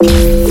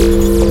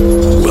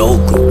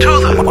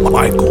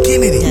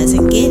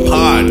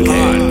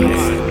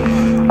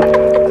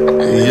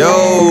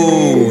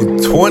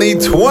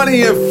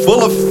2020 in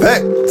full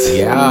effect.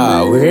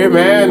 Yeah, we're here,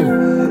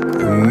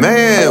 man.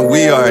 Man,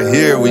 we are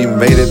here. We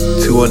made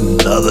it to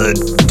another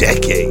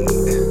decade.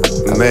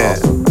 Man,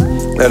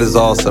 that is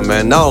awesome,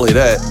 man. Not only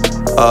that,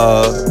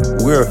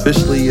 we're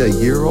officially a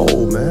year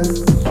old, man.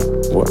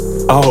 What?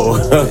 Oh,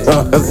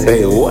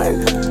 say what?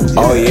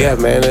 Yeah. Oh, yeah,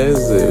 man.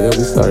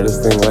 We started this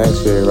thing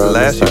last year.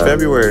 Last year,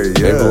 February.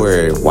 Yeah.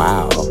 February,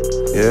 wow.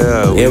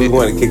 Yeah. We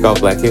wanted to kick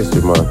off Black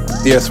History Month.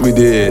 Yes, we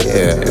did.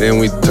 Yeah. And then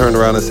we turned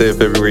around and said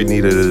February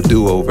needed a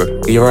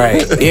do-over. You're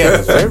right.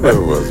 Yeah,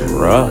 February was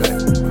rough.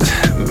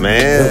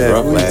 Man. It was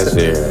rough last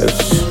year.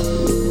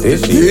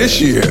 This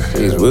year.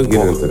 Jeez, we'll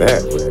get into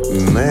that.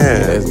 But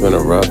man. Yeah, it's been a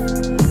rough.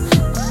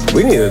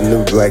 We need a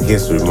new Black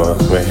History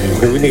Month,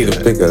 man. We need to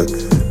pick a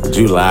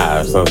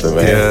July or something,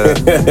 man.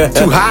 Yeah.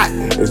 Too hot.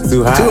 It's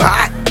too hot. Too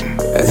hot.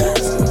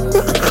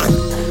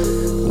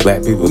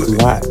 Black people too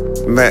hot.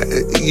 Man,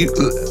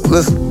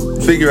 let's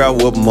figure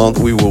out what month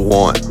we will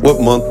want.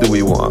 What month do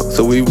we want?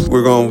 So we're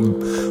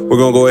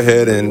gonna go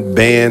ahead and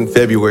ban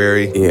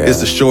February. Yeah. It's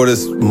the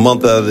shortest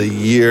month of the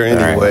year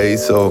anyway. Right.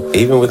 So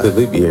even with the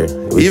leap year,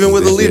 even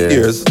with the leap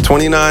year, it's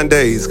 29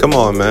 days. Come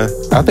on, man.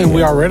 I think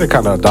we already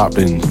kind of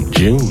adopting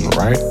June,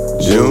 right?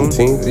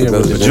 Juneteenth. Yeah,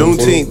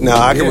 Juneteenth. Now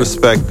I can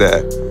respect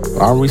that.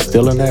 Are we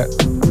still in that?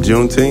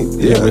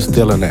 Juneteenth? Yeah, we're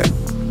still in that.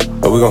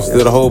 Are we gonna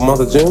steal the whole month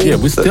of June? Yeah,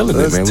 we're still in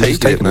it, man. Let's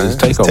take it, man.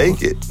 Let's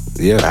take it.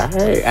 Yeah. All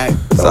right.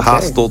 It's a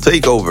hostile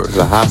takeover. It's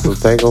a hostile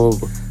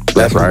takeover.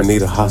 Black people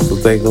need a hostile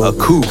takeover. A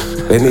coup.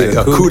 They need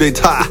a coup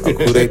d'etat. A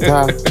coup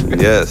d'etat.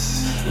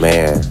 Yes.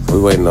 Man, we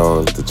waiting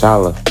on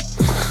T'Challa.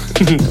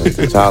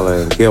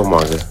 T'Challa and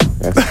Killmonger.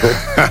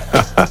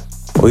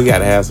 We got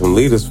to have some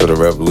leaders for the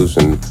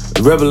revolution.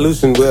 The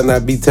revolution will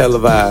not be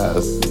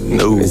televised.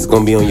 No. It's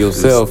going to be on your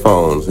cell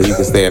phone so you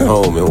can stay at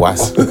home and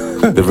watch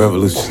the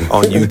revolution.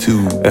 On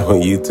YouTube.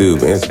 On YouTube,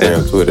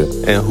 Instagram, Twitter.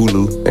 And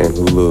Hulu. And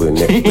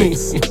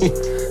Netflix.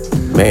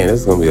 Man, this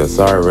is going to be a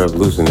sorry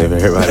revolution if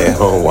everybody at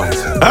home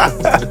watching.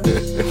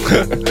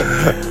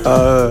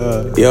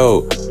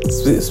 Yo,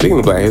 speaking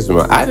of Black History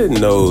Month, I didn't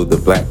know the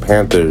Black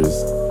Panthers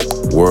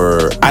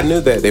I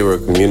knew that they were a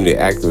community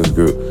activist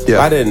group.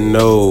 Yeah. I didn't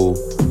know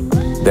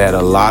that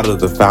a lot of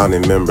the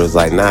founding members,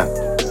 like not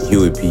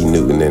Huey P.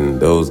 Newton and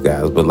those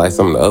guys, but like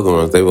some of the other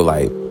ones, they were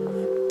like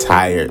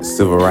tired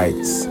civil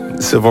rights.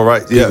 Civil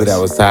rights, People that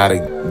was tired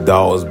of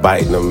dogs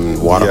biting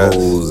them, water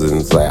holes,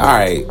 and it's like, all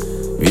right,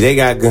 if they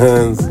got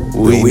guns,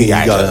 we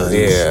got guns.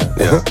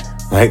 Yeah.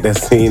 Like that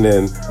scene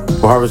in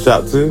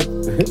Barbershop 2.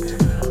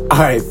 All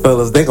right,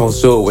 fellas, they gonna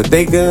show up with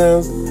their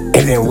guns,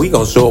 and then we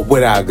gonna show up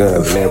with our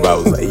guns. And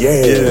everybody was like,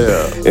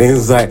 yeah. And it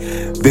was like,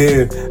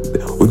 then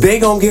they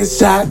gonna get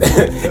shot,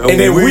 and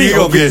then we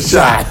gonna get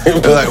shot. They're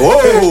like,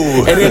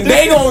 whoa. And then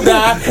they gonna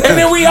die, and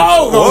then we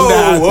all gonna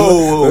die.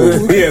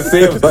 Whoa. Yeah,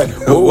 Sam's like,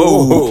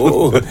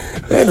 whoa.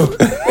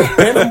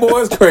 Man, them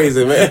boys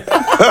crazy, man.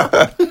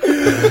 I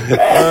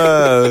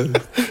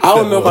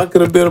don't know if I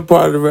could have been a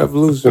part of the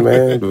revolution,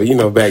 man.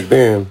 But, back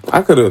then,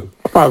 I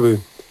probably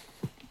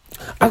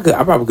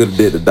could have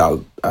did the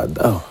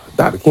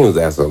Dr. King was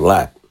asking a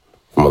lot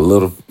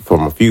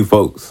from a few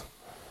folks.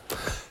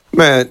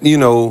 Man,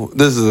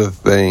 this is the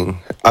thing.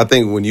 I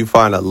think when you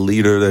find a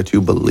leader that you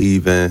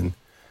believe in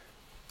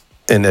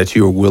and that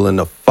you're willing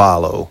to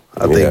follow,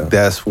 I think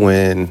that's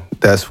when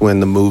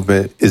the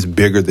movement is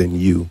bigger than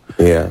you.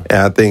 Yeah. And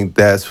I think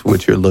that's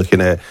what you're looking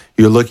at.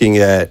 You're looking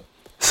at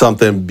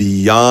something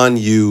beyond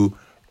you,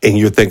 and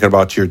you're thinking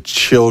about your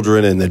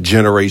children and the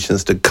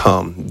generations to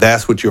come.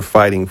 That's what you're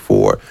fighting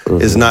for.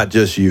 Mm-hmm. It's not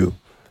just you,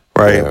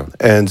 right? Yeah.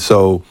 And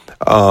so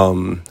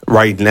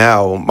right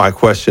now, my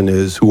question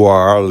is, who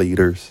are our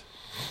leaders?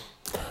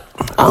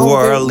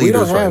 We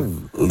don't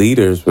have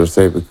leaders per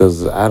se,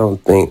 because I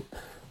don't think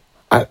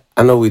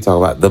I know we talk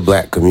about the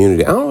Black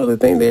community. I don't really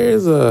think there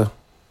is a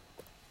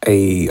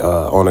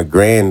on a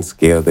grand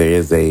scale there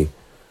is the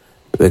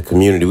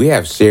community. We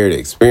have shared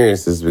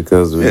experiences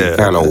because we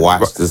kind of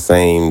watch the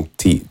same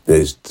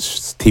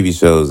TV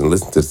shows and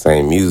listen to the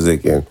same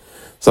music, and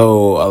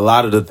so a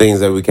lot of the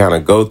things that we kind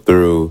of go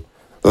through,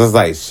 it's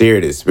like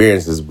shared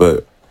experiences.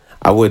 But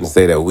I wouldn't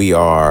say that we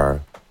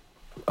are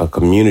a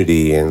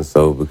community, and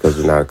so because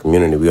we're not a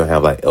community, we don't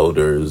have like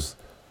elders,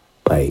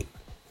 like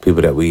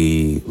people that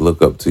we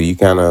look up to. You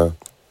kind of,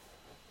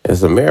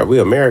 we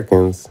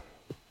Americans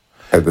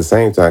at the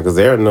same time, because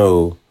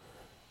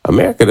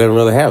America doesn't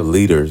really have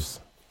leaders.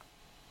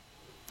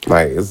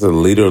 Like, it's a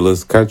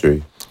leaderless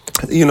country.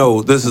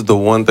 This is the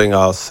one thing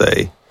I'll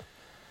say,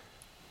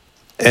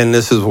 and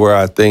this is where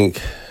I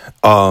think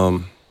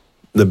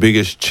the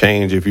biggest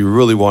change, if you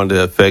really wanted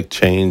to affect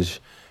change,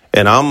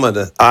 and I'm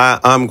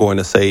going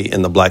to say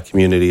in the Black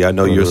community. I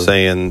know you're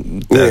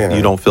saying that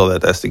you don't feel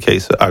that that's the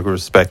case. I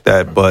respect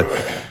that, but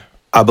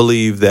I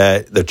believe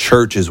that the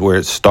church is where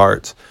it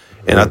starts.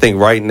 And I think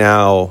right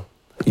now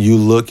you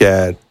look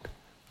at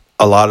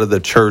a lot of the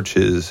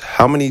churches.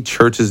 How many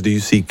churches do you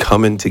see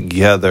coming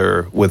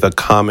together with a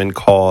common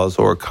cause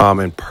or a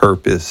common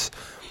purpose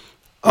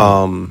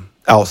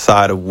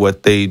outside of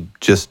what they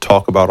just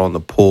talk about on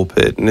the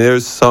pulpit? And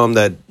there's some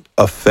that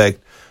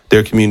affect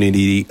their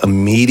community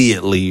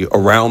immediately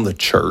around the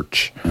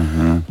church.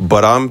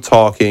 But I'm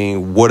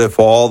talking, what if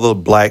all the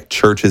black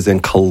churches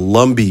in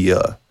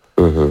Columbia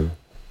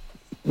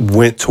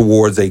went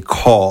towards a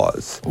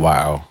cause?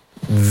 Wow.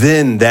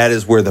 Then that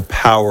is where the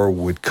power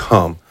would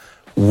come.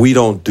 We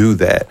don't do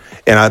that.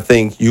 And I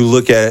think you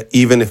look at,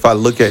 even if I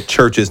look at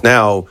churches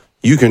now,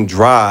 you can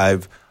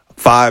drive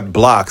 5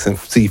 blocks and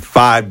see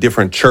 5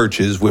 different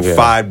churches with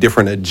 5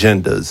 different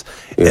agendas.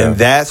 And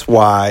that's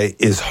why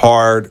it's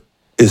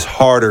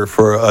harder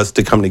for us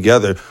to come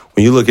together.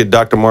 When you look at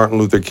Dr. Martin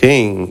Luther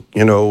King,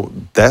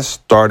 that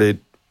started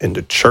in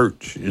the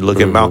church. You look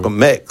at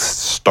Malcolm X,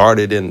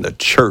 started in the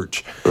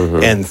church.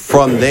 And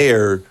from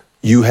there,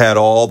 you had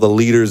all the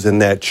leaders in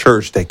that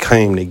church that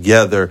came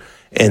together,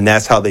 and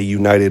that's how they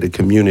united a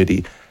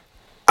community.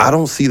 I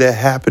don't see that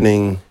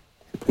happening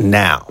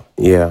now.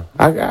 Yeah,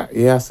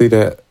 I see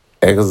that.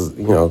 Because,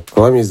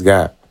 Columbia's we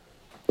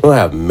don't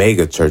have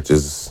mega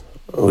churches.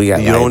 We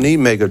got you don't need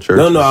mega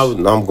churches. No,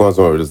 I'm going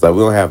somewhere with this. Like,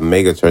 we don't have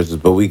mega churches,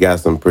 but we got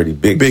some pretty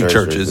big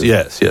churches.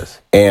 Yes.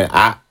 And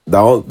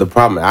the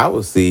problem I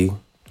would see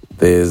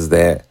is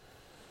that,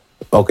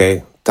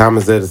 okay,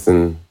 Thomas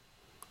Edison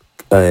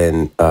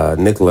and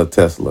Nikola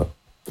Tesla.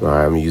 All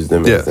right, I'm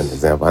using them as an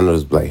example. I know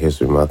it's Black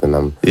History Month, and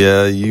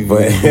you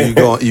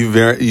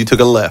took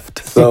a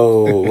left.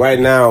 So right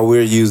now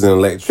we're using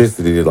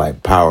electricity to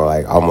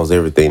power almost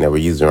everything that we're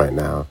using right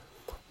now.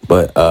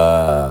 But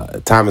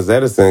Thomas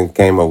Edison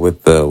came up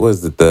with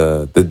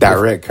the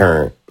direct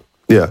current.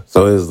 Yeah.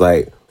 So it's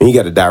when you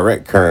got a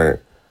direct current,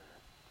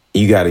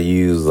 you got to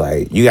use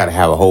you got to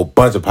have a whole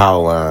bunch of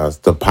power lines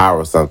to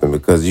power something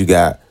because you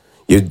can't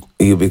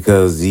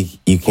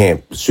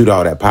shoot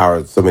all that power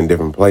at so many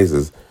different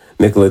places.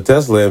 Nikola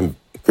Tesla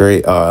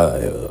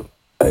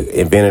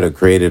invented or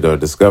created or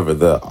discovered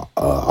the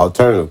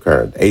alternative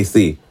current,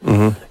 AC.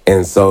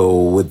 And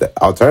so with the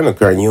alternative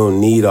current, you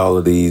don't need all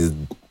of these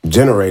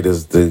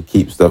generators to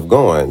keep stuff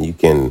going. You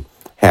can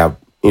have,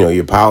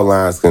 your power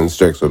lines can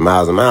stretch for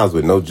miles and miles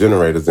with no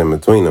generators in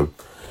between them.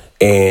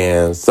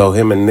 And so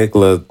him and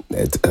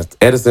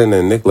Edison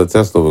and Nikola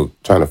Tesla were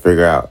trying to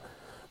figure out,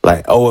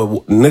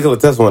 Nikola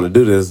Tesla wanted to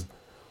do this,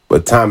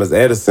 but Thomas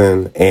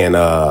Edison and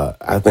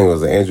I think it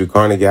was Andrew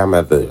Carnegie. I'm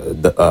at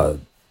the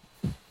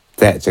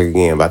fact check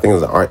again, but I think it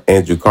was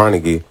Andrew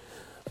Carnegie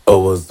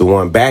was the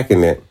one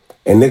backing it,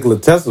 and Nikola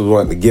Tesla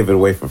wanted to give it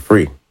away for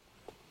free.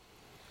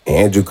 And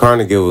Andrew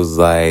Carnegie was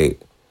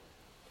like,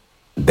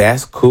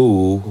 "That's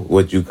cool,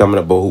 what you coming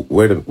up, but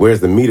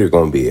where's the meter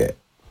going to be at?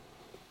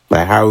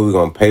 How are we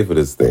going to pay for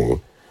this thing?"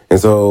 And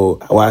so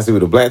what I see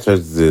with the black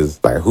churches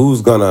is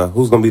who's gonna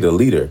be the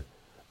leader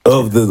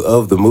of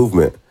the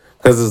movement.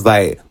 Because it's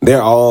they're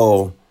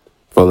all,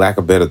 for lack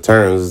of better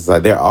terms,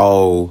 it's they're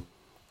all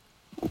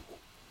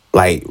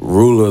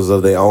rulers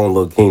of their own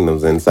little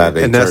kingdoms inside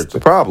their church. And that's the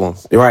problem.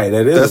 Right,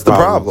 that's the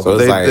problem. So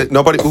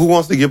nobody who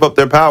wants to give up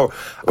their power.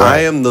 Right. I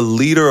am the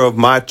leader of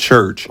my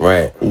church.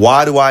 Right.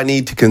 Why do I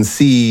need to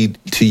concede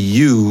to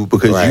you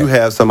because you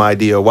have some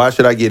idea? Why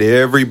should I get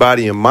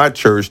everybody in my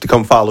church to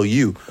come follow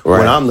you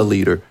when I'm the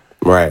leader?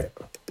 Right.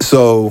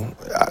 So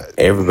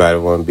everybody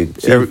want to be the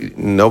chief.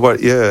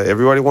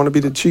 Everybody want to be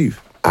the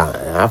chief.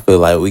 I feel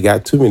like we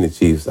got too many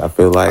chiefs. I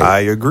feel like I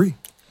agree.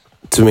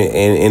 Too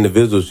many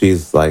individual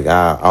chiefs. Me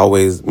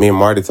and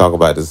Marty talk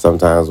about this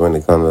sometimes when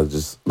it comes to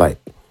just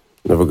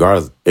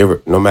regardless,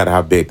 no matter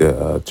how big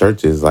the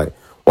church is. Why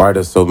are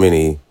there so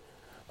many?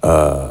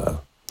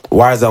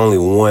 Why is there only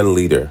one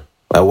leader?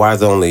 Why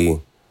is there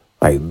only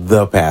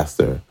the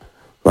pastor?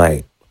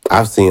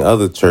 I've seen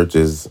other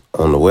churches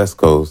on the West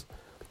Coast.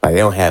 They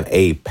don't have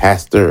a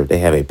pastor; they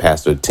have a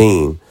pastor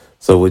team.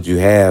 So what you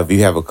have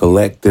a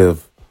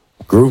collective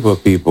group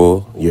of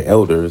people, your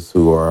elders,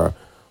 who are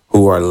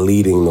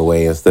leading the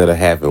way instead of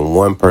having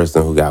one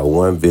person who got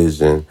one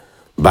vision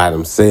by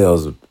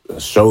themselves,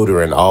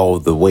 shouldering all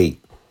the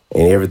weight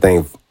and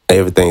everything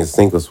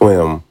sink or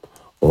swim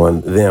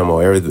on them,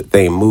 or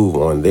everything move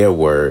on their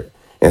word.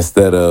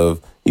 Instead of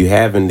you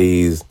having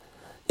these,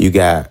 you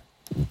got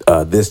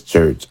this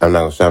church. I'm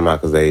not gonna shout them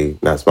out because they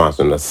not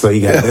sponsoring us. So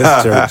you got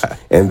this church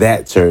and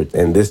that church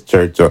and this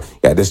church. You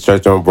got this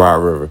church on Broad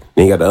River.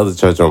 Then you got the other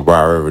church on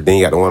Broad River. Then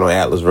you got the one on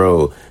Atlas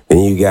Road. Then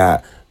you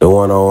got the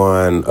one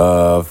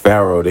on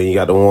Faro. Then you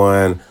got the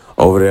one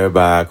over there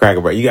by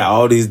Cracker Barrel. You got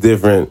all these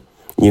different,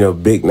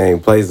 big name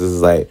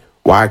places.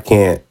 Why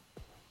can't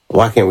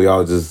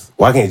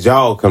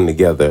y'all come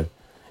together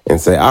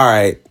and say, all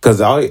right, because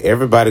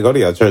everybody go to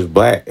your church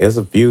black. There's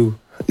a few.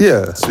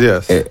 Yes.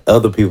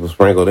 Other people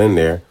sprinkled in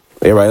there.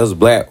 Everybody else is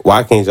black.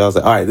 Why can't y'all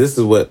say, all right, this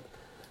is what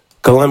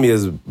Columbia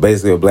is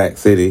basically a black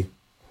city.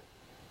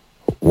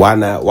 Why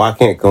not? Why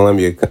can't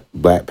Columbia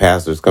black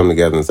pastors come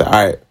together and say, all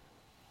right,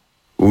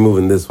 we're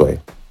moving this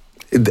way?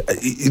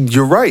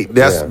 You're right.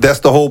 That's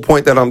the whole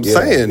point that I'm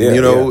saying,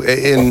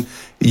 in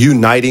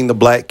uniting the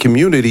black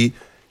community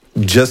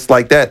just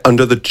like that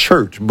under the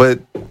church.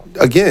 But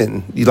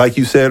again, like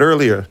you said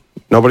earlier,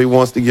 nobody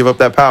wants to give up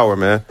that power,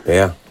 man.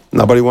 Yeah.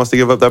 Nobody wants to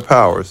give up their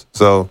powers.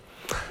 So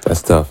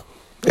that's tough.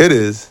 It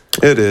is.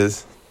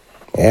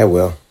 Yeah,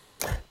 well,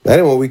 That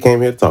ain't what we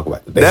came here to talk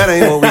about today. That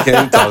ain't what we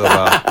came to talk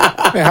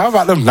about. Man, how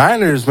about them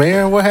Niners,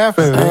 man? What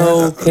happened? Man?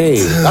 Okay.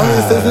 I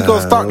mean, since we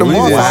gonna start the We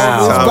month just off,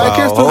 talking it's Black about-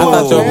 History I Month,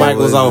 thought your man. mic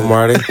was off,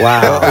 Marty.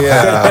 Wow.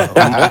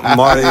 Yeah,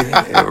 Marty.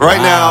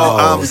 Right now,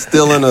 I'm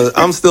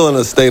still in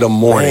a state of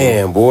mourning.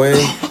 Man, boy.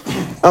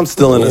 I'm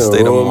still in a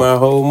state of ruined mourning. my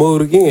whole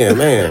mood again,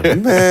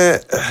 man. Man,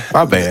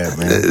 My bad,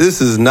 man.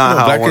 this is not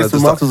how I Black wanted History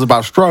to Month start. is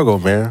about struggle,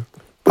 man.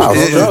 Oh,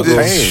 It- struggle.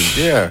 it- Pain,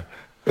 yeah.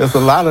 There's a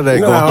lot of that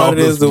You know going how on hard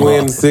it is this to win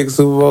month. 6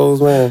 Super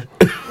Bowls, man?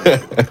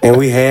 And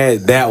we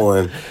had that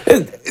one.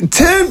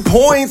 10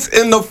 points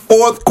in the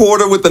fourth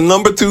quarter with the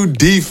number 2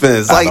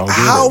 defense. I Like, don't get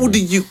how it. do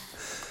you?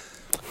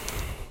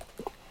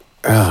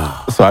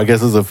 So I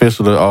guess it's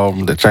official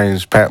to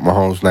change Pat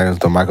Mahomes' name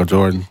to Michael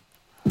Jordan.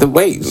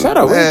 Wait, shut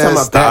up. We ain't Man, talking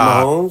about stop.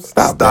 Pat Mahomes.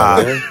 Stop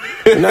that, man.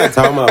 We're not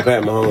talking about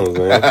Pat Mahomes,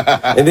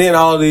 man. And then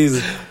all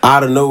these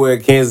out of nowhere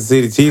Kansas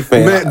City Chiefs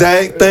fans.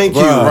 Man, thank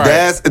you. Right.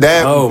 That's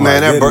that. Oh, my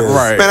man, goodness.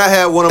 Right. Man, I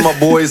had one of my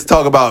boys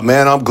talk about.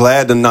 Man, I'm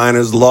glad the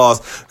Niners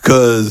lost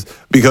because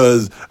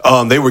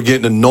they were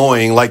getting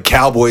annoying like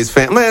Cowboys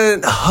fan.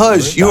 Man,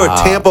 hush. You're a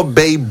Tampa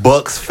Bay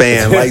Bucks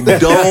fan. Like,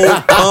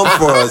 don't come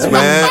for us,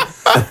 man.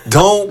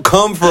 Don't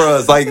come for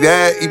us like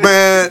that,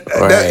 man.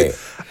 Right.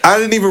 I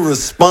didn't even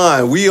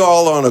respond. We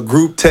all on a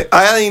group text.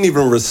 I didn't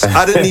even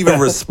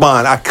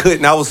respond. I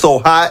couldn't. I was so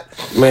hot.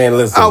 Man,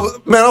 listen. I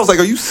was like,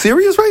 "Are you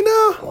serious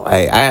right now?"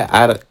 Hey,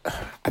 I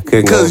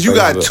couldn't. Because you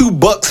got Facebook. 2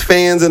 Bucks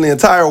fans in the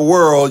entire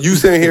world. You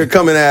sitting here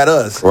coming at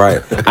us.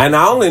 Right. And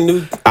I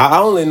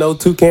only know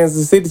 2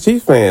 Kansas City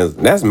Chiefs fans.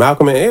 That's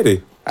Malcolm and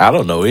Eddie I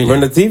don't know any.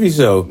 from the TV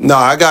show. No,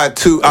 I got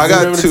 2. I You got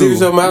remember 2. the TV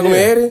show Malcolm and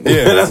Eddie?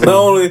 Yeah. That's the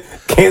only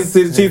Kansas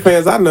City Chiefs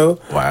fans I know.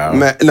 Wow.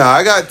 No,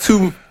 I got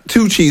two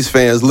Chiefs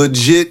fans,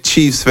 legit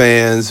Chiefs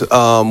fans.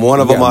 One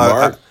of You them,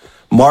 got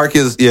Mark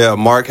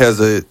has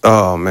a.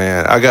 Oh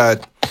man, I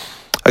got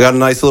a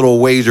nice little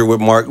wager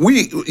with Mark.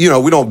 We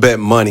don't bet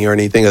money or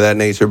anything of that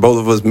nature. Both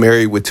of us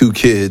married with 2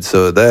 kids,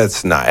 so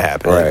that's not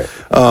happening. Right.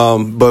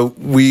 But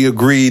we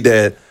agreed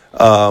that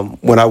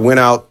when I went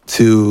out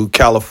to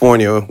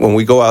California, when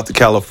we go out to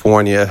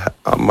California,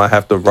 I might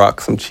have to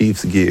rock some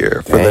Chiefs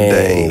gear for the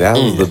day. That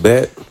was the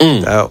bet.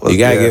 That was, You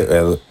gotta yeah.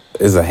 get.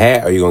 Is a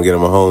hat, or you gonna get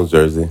him a Mahomes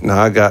jersey? No,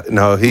 I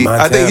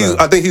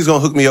Montana. think he's gonna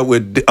hook me up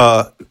with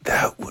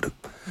that would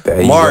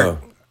There you Mark. go.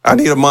 I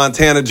need a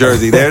Montana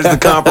jersey. There's the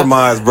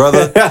compromise,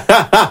 brother.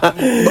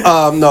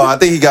 No, I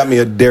think he got me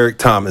a Derek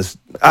Thomas.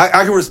 I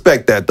can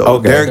respect that though.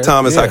 Okay. Derek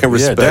Thomas, I can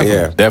respect.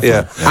 definitely.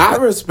 Yeah. I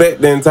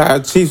respect the entire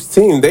Chiefs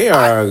team. They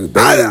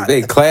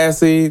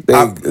classy.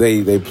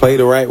 They play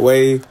the right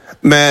way.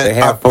 Man, They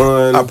have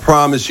fun. I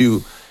promise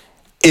you,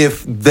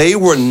 if they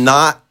were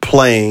not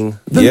playing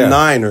the Yeah.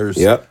 Niners,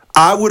 Yep.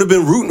 I would have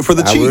been rooting for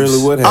the I Chiefs.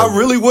 really would have. I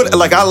really would.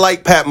 Like, I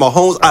like Pat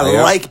Mahomes. I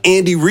Yeah. like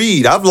Andy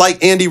Reid. I've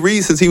liked Andy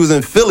Reid since he was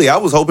in Philly. I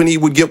was hoping he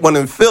would get one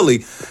in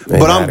Philly.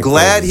 But I'm not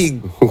glad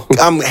again.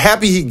 I'm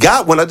happy he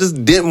got one. I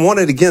just didn't want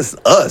it against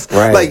us.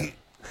 Right. Like,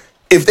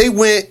 if they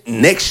went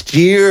next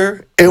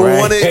year and Right.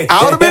 won it,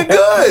 I would have been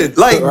good.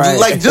 Like,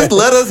 Right. just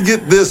let us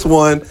get this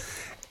one.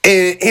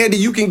 And Andy,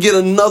 you can get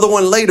another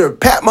one later.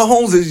 Pat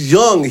Mahomes is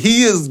young.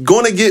 He is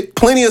going to get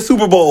plenty of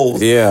Super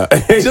Bowls. Yeah,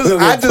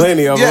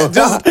 plenty of them.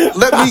 Just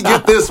let me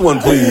get this one,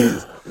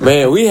 please.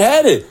 Man, we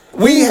had it.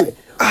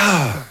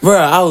 Bro,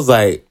 I was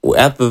like,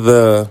 after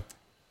the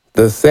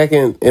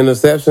second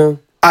interception,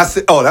 I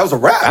said, "Oh, that was a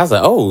wrap." I was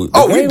like, oh,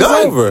 the we game was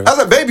done. over. I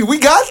said, "Baby, we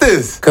got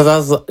this." Because I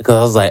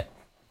was like,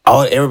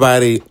 oh,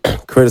 everybody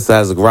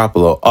criticized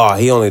Garoppolo. Oh,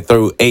 he only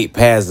threw 8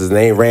 passes and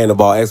they ain't ran the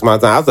ball X amount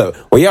of time. I was like,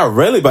 well, y'all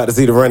really about to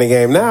see the running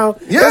game now?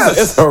 Yes.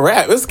 It's a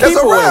wrap. It's keep It's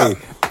a away. wrap.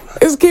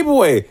 It's keep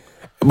away.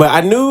 But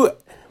I knew,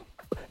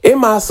 in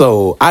my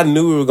soul, I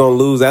knew we were going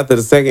to lose after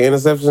the second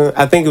interception.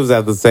 I think it was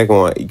after the second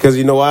one. Because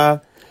you know why?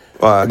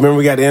 Why? Remember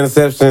we got the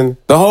interception?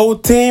 The whole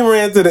team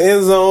ran to the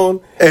end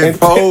zone And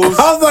posed.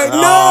 I was like,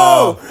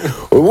 no!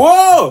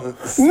 Whoa!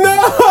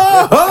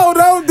 No!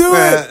 Don't do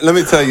Man, it! let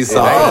me tell you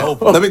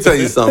something. Let me tell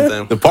you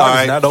something. The party's All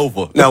right? not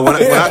over. Now, when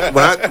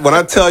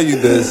I tell you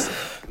this,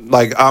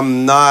 like,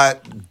 I'm not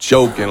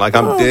joking. Like,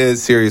 I'm dead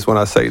serious when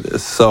I say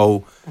this.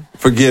 So,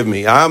 forgive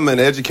me. I'm an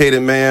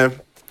educated man.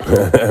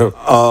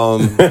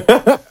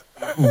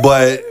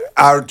 But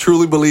I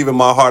truly believe in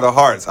my heart of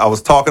hearts. I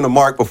was talking to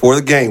Mark before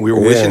the game. We were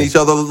wishing each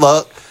other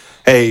luck.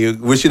 Hey,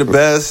 wish you the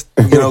best.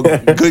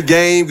 Good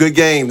game, good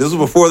game. This was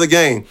before the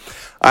game.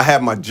 I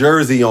had my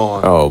jersey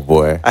on. Oh,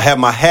 boy. I had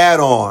my hat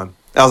on.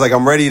 I was like,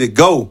 I'm ready to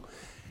go.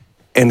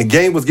 And the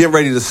game was getting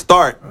ready to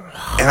start.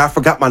 And I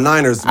forgot my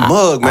Niners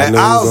mug, man. I knew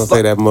you was going to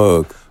say that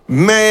mug.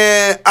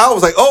 Man, I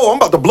was like, oh, I'm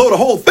about to blow the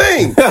whole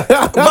thing.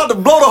 I'm about to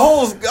blow the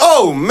whole.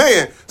 Oh,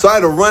 man. So I had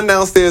to run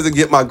downstairs and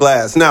get my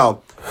glass.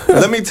 Now,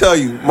 let me tell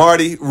you,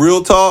 Marty,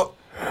 real talk.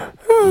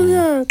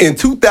 In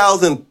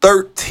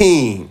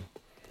 2013,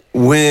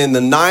 when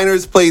the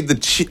Niners played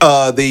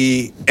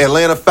the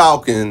Atlanta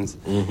Falcons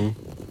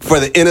for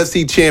the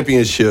NFC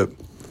Championship,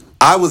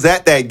 I was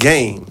at that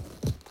game.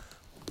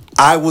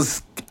 I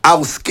was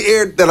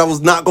scared that I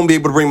was not going to be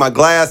able to bring my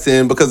glass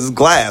in because it's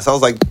glass. I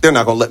was like, they're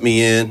not going to let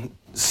me in.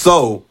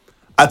 So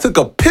I took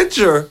a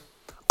picture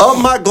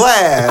of my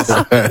glass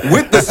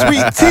with the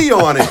sweet tea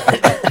on it.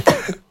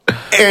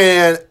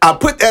 And I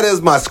put that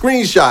as my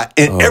screenshot.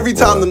 And every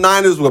time the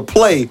Niners would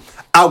play,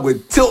 I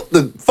would tilt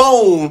the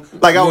phone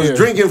like I was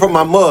drinking from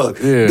my mug.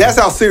 Yeah. That's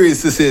how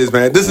serious this is,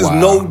 man. This is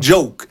no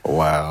joke.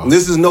 Wow.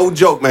 This is no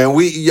joke, man.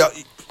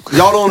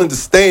 Y'all don't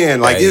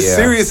understand. Like, it's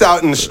serious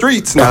out in the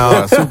streets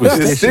now.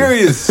 It's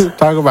serious.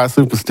 Talk about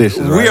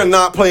superstitions. We are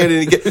not playing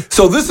any game.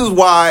 So this is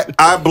why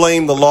I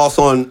blame the loss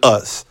on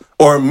us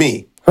or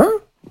me. Huh?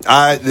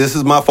 This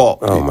is my fault.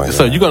 Oh my God.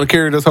 So you gonna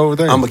carry this whole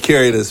thing? I'm gonna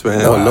carry this, man.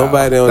 No,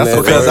 nobody on that.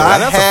 Because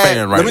that's a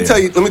fan right there.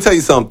 Let me tell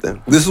you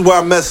something. This is where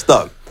I messed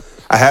up.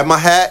 I had my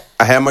hat,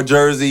 I had my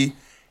jersey,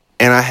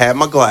 and I had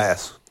my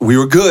glass. We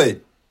were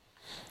good.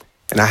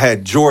 And I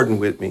had Jordan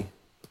with me.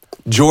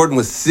 Jordan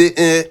was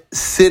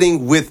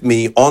sitting with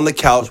me on the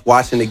couch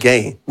watching the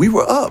game. We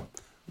were up.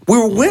 We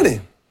were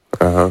winning.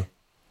 Uh-huh.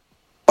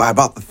 By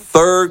about the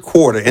third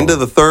quarter, end of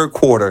the third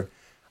quarter,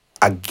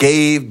 I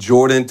gave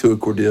Jordan to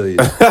Cordelia.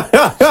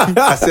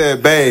 I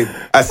said, babe,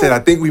 I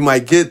think we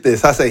might get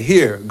this. I said,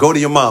 here, go to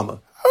your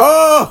mama.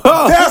 Oh,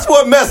 that's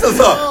what messed us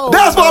up.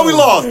 That's why we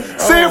lost.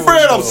 San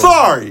Fran, I'm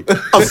sorry.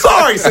 I'm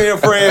sorry, San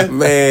Fran.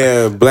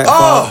 Man,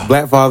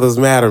 black fathers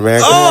matter,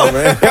 man. Come on,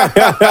 man.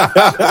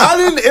 I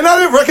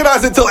didn't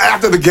recognize it until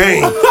after the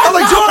game. I was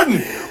like, Jordan,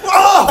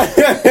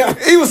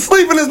 he was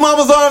sleeping in his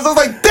mama's arms. I was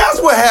like,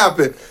 that's what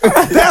happened.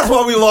 That's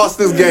why we lost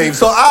this game.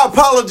 So I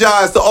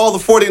apologize to all the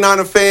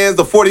 49er fans,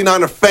 the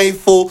 49er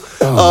faithful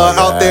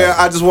out there.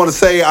 I just want to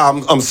say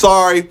I'm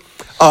sorry.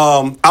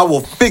 I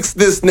will fix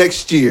this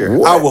next year.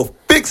 What? I will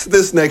fix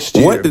this next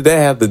year. What did that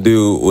have to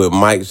do with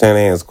Mike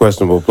Shanahan's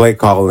questionable play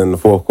call in the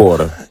fourth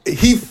quarter?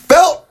 He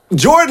felt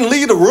Jordan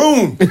leave the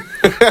room.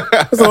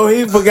 So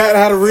he forgot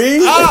how to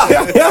read?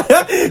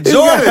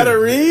 Jordan, how to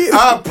read?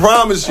 I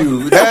promise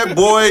you, that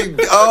boy,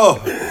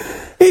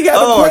 he got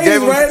the plays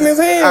right in his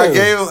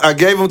hand. I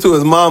gave him to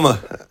his mama.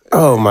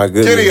 Oh, my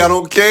goodness. Kitty, I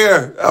don't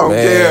care. I don't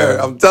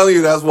care. I'm telling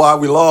you, that's why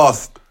we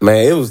lost.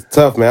 Man, it was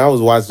tough, man. I was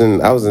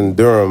in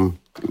Durham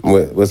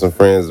with some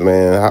friends,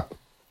 man.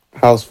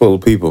 House full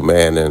of people,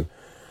 man. And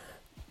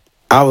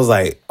I was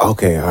like,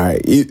 okay, all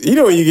right. You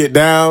know when you get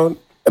down,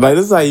 like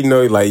this is how you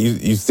know, like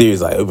you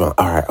serious, like, all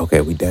right, okay,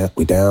 we down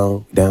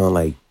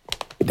like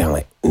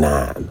 9.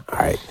 All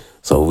right.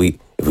 So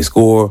if we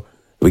score,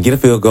 we get a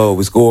field goal,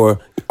 we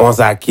score,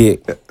 onside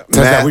kick.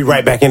 Math, we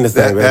right back in this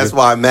thing. That's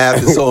why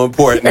math is so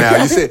important now.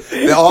 You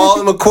see all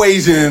them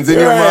equations in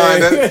your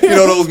mind.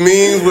 Those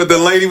memes with the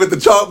lady with the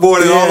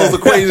chalkboard and all those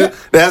equations.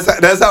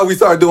 That's how we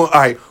start doing. All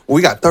right,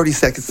 we got 30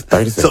 seconds.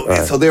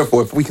 So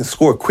therefore, if we can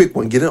score a quick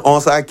one, get an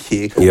onside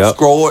kick,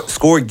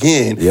 score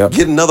again,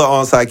 get another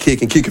onside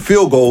kick, and kick a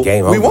field goal,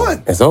 we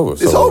won. It's over.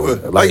 It's over.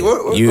 Like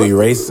you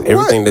erase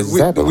everything that just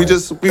happened. We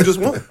just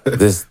won.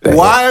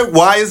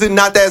 Why is it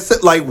not that?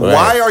 Like,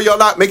 why are y'all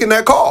not making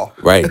that call?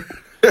 Right.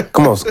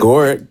 Come on,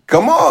 score it.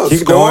 Come on,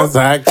 kick score.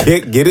 Onside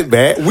kick, get it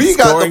back. We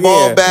got the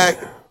ball back,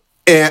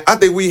 and I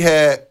think we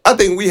had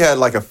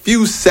like a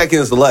few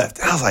seconds left.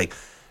 I was like,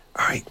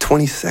 all right,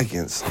 20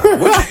 seconds.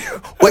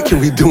 What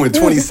can we do in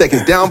 20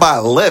 seconds? Down by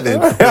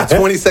 11 with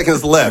 20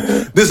 seconds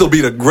left. This will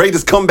be the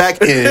greatest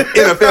comeback in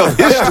NFL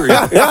history.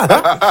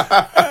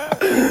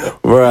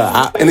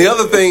 And the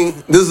other thing,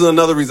 this is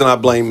another reason I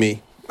blame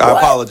me. I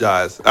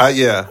apologize.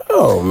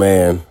 Oh,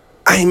 man.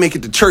 I ain't make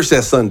it to church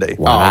that Sunday.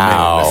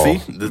 Wow. See?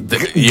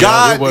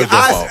 God, it was your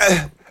fault.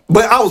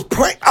 But I was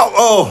praying.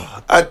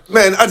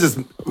 I just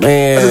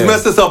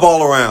messed this up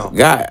all around.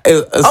 God,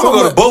 I'm gonna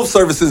go to both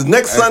services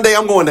next Sunday.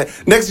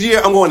 Next year.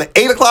 I'm going to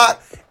 8:00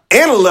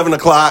 and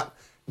 11:00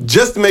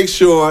 just to make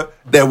sure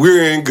that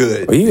we're in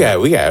good. Well,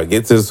 we gotta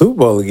get to the Super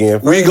Bowl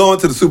again. We going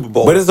to the Super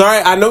Bowl, but it's all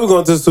right. I know we're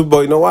going to the Super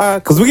Bowl. You know why?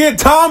 Because we get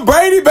Tom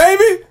Brady,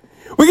 baby.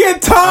 We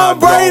get Tom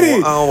Brady.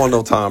 I don't want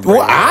no Tom Brady.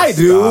 Well, I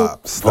do.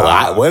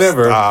 Stop.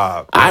 Whatever.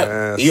 Stop,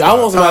 I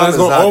want somebody that's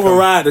going to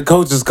override the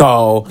coach's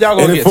call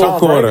in the fourth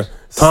quarter.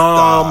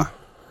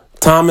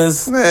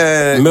 Thomas,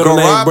 man,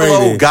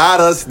 Garoppolo got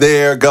us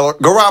there.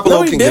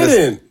 Garoppolo can get us.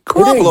 He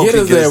didn't get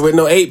us there with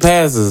no 8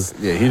 passes.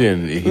 Yeah, he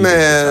didn't.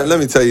 Man, let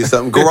me tell you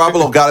something.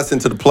 Garoppolo got us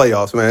into the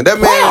playoffs, man. That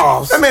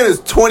man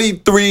is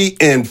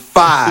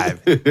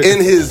 23-5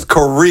 in his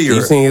career.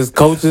 You seen his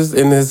coaches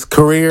in his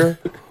career?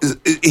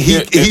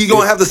 He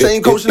gonna have the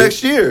same coach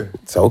next year.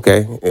 It's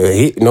okay.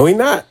 He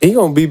not. He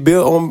gonna be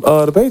built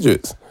on the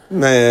Patriots.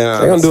 Man,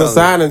 they're gonna do a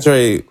sign and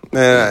trade.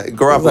 Man,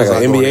 Garoppolo's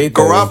like an NBA.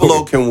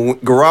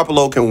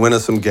 Garoppolo can win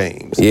us some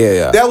games.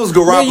 Yeah, that was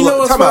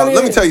Garoppolo.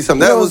 Let me tell you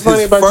something. That was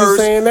his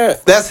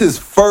first. That's his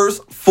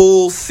first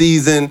full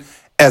season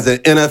as an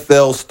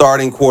NFL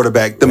starting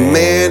quarterback. The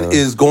man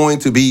is going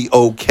to be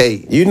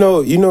okay. You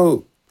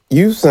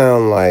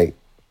sound like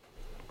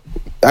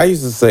I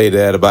used to say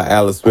that about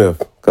Alex Smith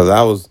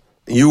because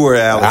You were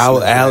Alex. I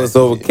was Alex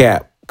over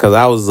Cap because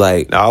I was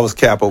like. No, I was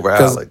Cap over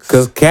Alex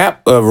because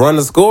Cap run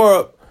the score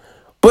up.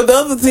 But the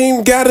other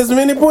team got as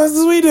many points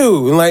as we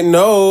do. And like,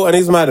 no, I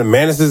need somebody to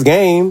manage this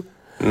game.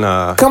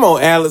 Nah. Come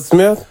on, Alex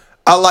Smith.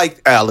 I liked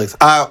Alex.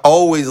 I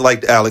always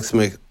liked Alex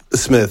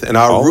Smith, and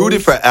I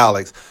rooted for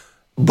Alex.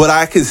 But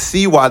I could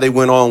see why they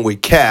went on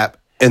with Cap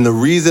And the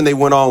reason they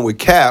went on with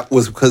Cap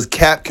was because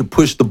Cap could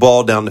push the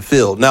ball down the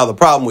field. Now, the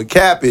problem with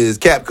Cap is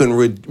Cap couldn't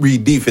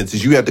read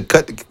defenses. You had to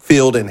cut the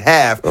field in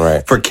half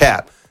for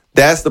Cap.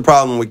 That's the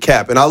problem with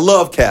Cap. And I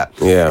love Cap.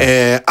 Yeah.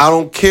 And I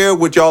don't care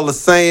what y'all are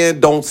saying.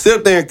 Don't sit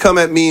up there and come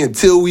at me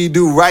until we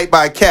do right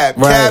by Cap.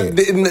 Right.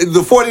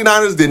 The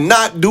 49ers did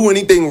not do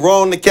anything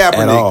wrong to Kaepernick.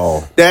 At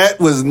all. That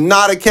was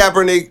not a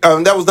Kaepernick.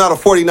 That was not a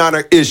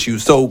 49er issue.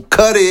 So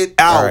cut it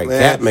out, All right,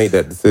 man. Cap made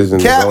that decision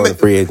to go into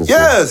free agency.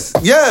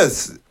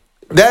 Yes.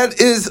 That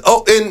is,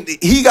 and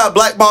he got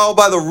blackballed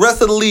by the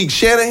rest of the league.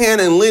 Shanahan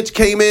and Lynch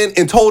came in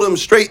and told him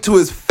straight to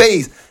his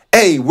face,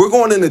 hey, we're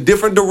going in a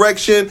different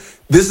direction.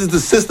 This is the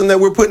system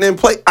that we're putting in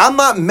place. I'm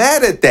not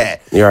mad at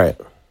that. You're right.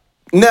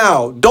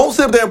 Now, don't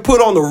sit there and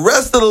put on the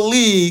rest of the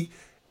league,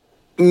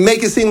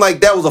 make it seem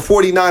like that was a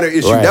 49er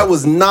issue. Right. That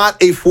was not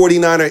a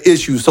 49er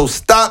issue. So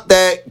stop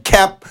that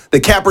the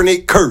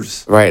Kaepernick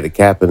curse. Right, the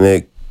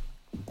Kaepernick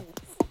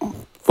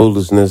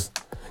foolishness.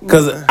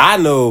 Because I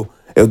know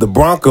if the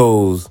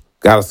Broncos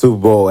got a Super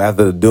Bowl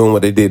after doing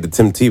what they did to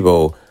Tim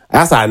Tebow,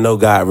 that's how I know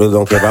God really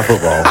don't care about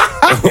football.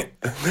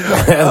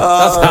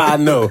 That's how I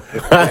know.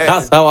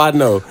 That's how I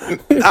know.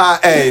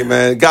 Hey,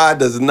 man, God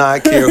does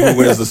not care who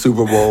wins the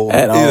Super Bowl.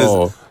 At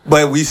all.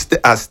 But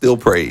I still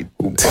prayed.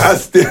 I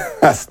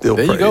still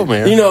There prayed. you go,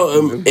 man. You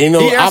know,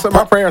 He answered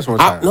my prayers one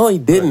time. No, he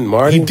didn't,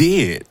 Marty. He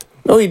did.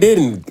 No, he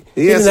didn't.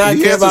 He did not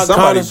care about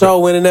Connor Shaw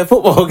winning that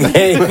football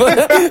game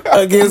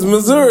against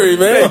Missouri,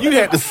 man. You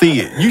had to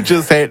see it. You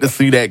just had to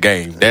see that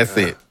game. That's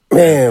it.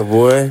 Man,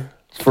 boy.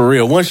 For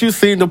real. Once you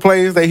seen the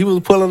plays that he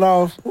was pulling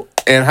off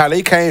and how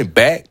they came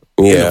back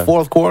in the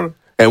fourth quarter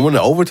and went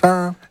to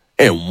overtime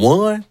and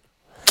won.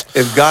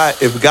 If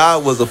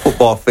God was a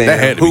football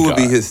fan, who would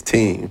be his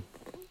team?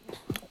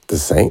 The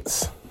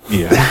Saints.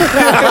 Yeah.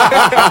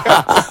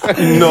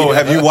 No,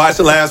 have you watched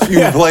the last few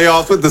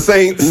playoffs with the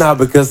Saints? No,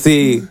 because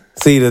see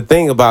the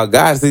thing about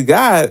God,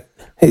 God,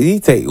 he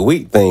take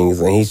weak things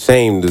and he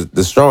shame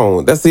the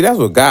strong. That's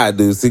what God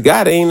do. See,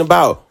 God ain't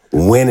about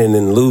winning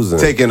and losing.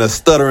 Taking a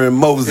stuttering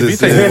Moses.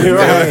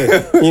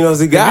 Right. You know,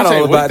 see, God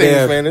all about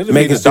there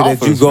making sure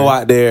that you go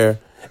out there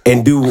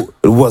and do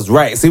what's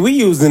right. See, we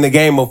using the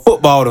game of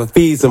football to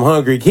feed some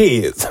hungry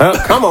kids. Huh?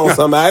 Come on,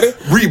 somebody.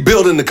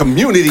 Rebuilding the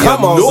community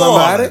Come of on, New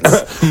Orleans.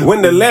 somebody.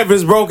 When the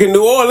leverage broke in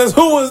New Orleans,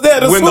 who was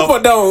there? The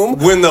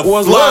Superdome. When the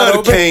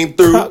flood came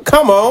through.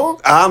 Come on.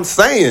 I'm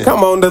saying.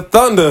 Come on, the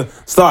thunder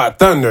start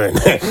thundering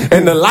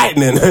and the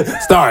lightning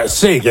start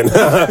shaking.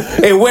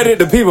 And where did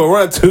the people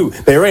run to?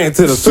 They ran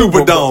to the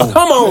Superdome.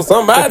 Come on,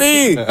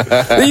 somebody.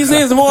 You see,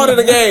 it's more than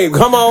a game.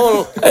 Come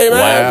on. Amen.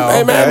 Wow.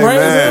 Amen.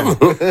 Praise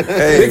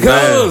him.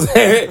 Because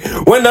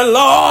when the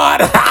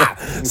Lord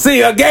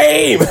see a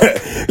game,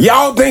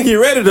 y'all think he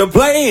ready to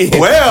play.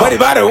 Well, but he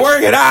about to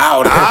work it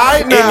out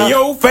in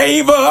your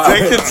favor.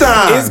 Take your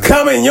time. It's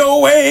coming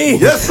your way.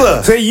 Yes,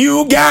 sir. Say,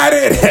 you got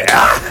it.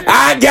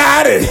 I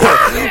got it.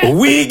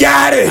 We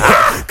got it.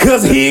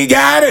 Because he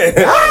got it.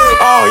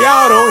 Oh,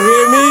 y'all don't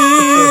hear me.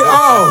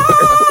 Oh.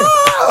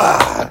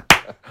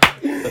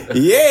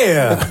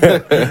 Yeah.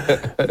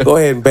 Go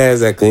ahead and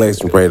pass that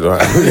collection, praise the Lord.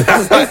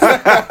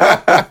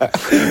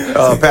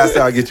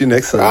 Pastor, I'll get you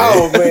next Sunday.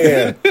 Oh,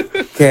 man.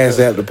 Cash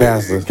app the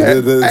pastor.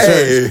 The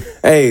church.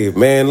 Hey,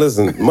 man,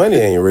 listen, money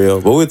ain't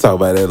real, but we'll talk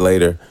about that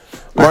later.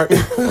 Mark.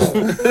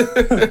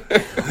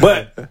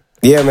 But,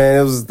 yeah,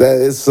 man,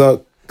 it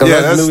sucked.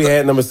 Because I knew we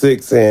had number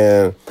 6,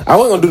 and I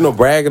wasn't going to do no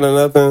bragging or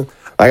nothing.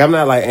 Like, I'm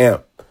not like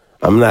Amp.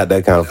 I'm not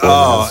that kind of fan.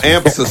 Oh,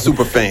 Amp is a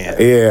super fan.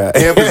 Yeah.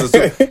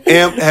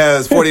 Amp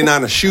has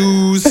 49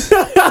 shoes.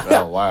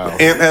 Oh, wow.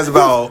 Amp has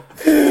about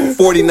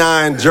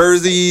 49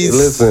 jerseys.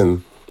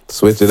 Listen,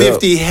 switch it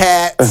 50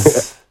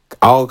 hats.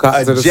 All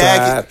cut to the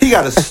jacket. side. He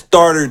got a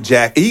starter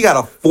jacket. He got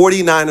a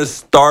 49er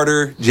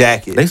starter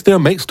jacket. They still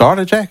make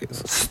starter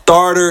jackets.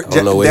 Starter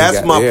jacket.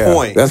 That's my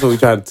point. That's what we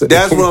trying to.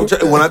 That's what I'm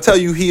trying. When I tell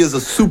you he is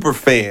a super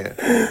fan,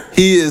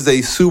 he is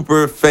a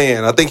super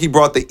fan. I think he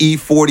brought the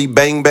E40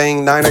 Bang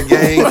Bang Niner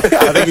gang. I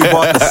think he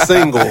bought the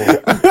single.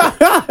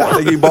 I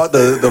think he bought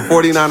the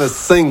 49er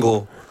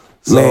single.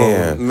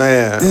 So,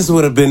 man. This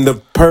would have been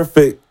the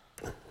perfect.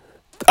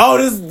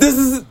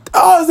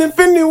 It's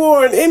Infinity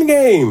War and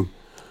Endgame.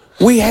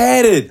 We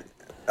had it.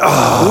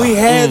 We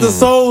had the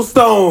Soul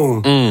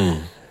Stone.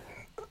 And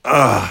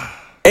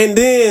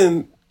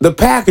then the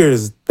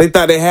Packers, they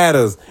thought they had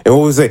us. And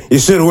what we say? You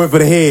should have went for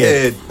the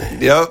head.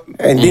 Yep.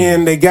 And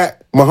then they got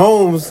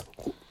Mahomes,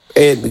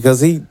 and because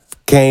he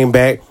came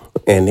back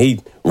and he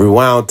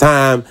rewound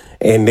time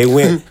and they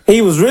went.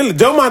 He was really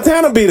Joe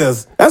Montana beat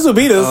us. That's what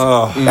beat us.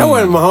 That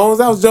wasn't Mahomes.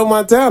 That was Joe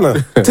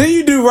Montana. Till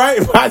you do right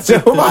by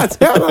Joe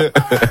Montana.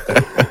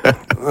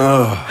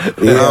 I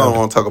don't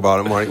want to talk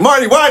about it, Marty.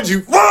 Marty, why'd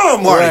you?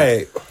 Marty.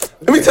 Right.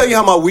 Let me tell you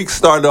how my week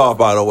started off,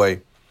 by the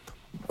way.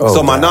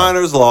 So my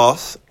Niners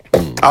lost.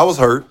 I was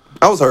hurt.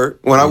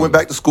 When I went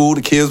back to school,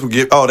 the kids would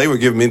they were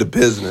giving me the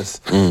business.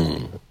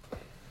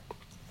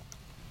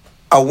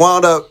 I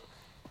wound up,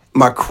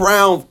 my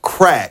crown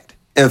cracked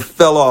and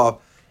fell off,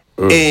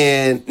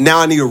 and now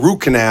I need a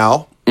root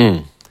canal.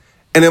 And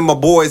then my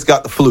boys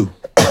got the flu.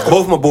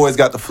 Both my boys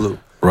got the flu.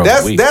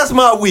 That's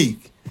my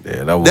week.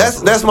 Yeah,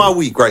 that's my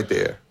week right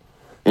there.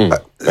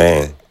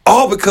 Man.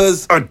 All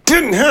because I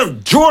didn't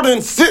have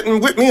Jordan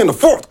sitting with me in the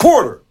fourth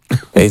quarter.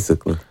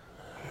 Basically.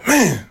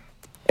 Man.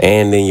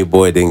 And then your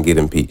boy didn't get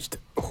impeached.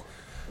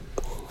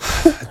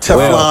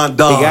 Teflon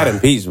Don. He got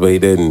impeached, but he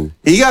didn't.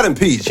 He got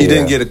impeached. He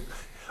didn't get it.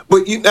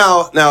 But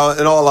now,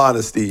 in all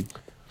honesty,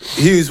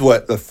 he's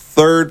the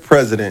third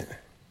president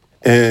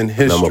in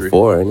history. Number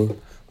 4, ain't he?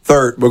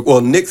 Third.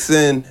 Well,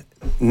 Nixon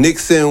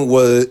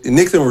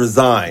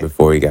resigned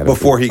before he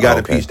got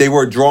impeached. They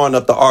were drawing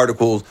up the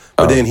articles,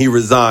 but then he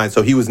resigned,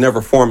 so he was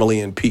never formally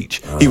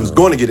impeached. He was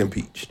going to get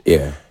impeached.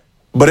 Yeah.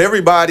 But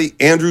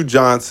Andrew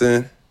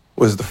Johnson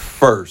was the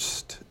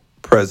first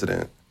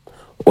president.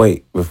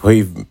 Wait, before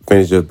you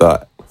finish your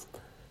thought,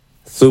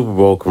 Super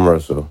Bowl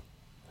commercial.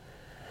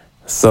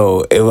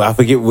 So I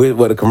forget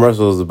what the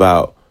commercial was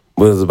about.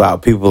 But it was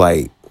about people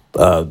like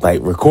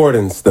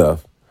recording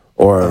stuff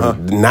or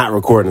not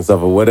recording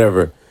stuff or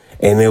whatever.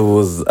 And it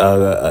was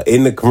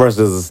in the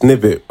commercial was a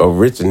snippet of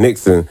Richard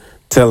Nixon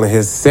telling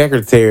his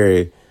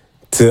secretary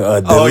to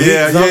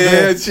delete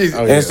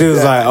something. And she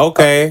was like,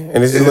 okay.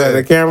 And then she looked at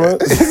the camera.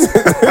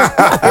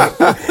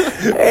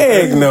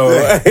 Heck no.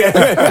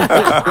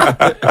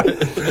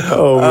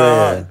 Oh,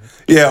 man.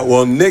 Yeah,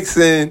 well,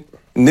 Nixon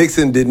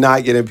did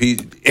not get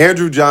impeached.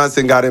 Andrew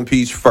Johnson got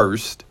impeached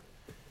first.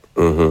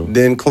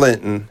 Then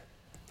Clinton.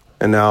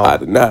 And now I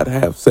did not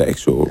have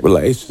sexual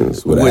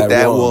relations with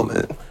that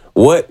woman.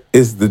 What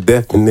is the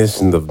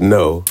definition of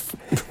no?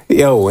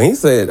 Yo, when he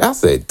said, I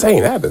said,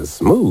 dang, that is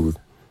smooth.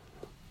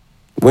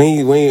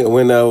 When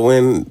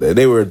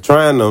they were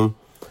trying them,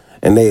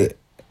 and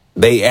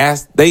they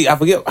asked, I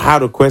forget how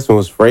the question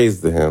was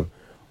phrased to him,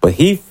 but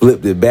he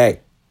flipped it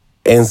back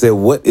and said,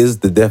 what is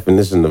the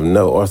definition of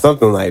no? Or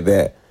something like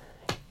that.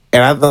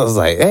 And I thought, I was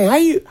like,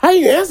 hey, how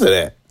you answer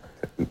that?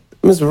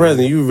 Mr.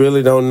 President, you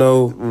really don't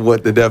know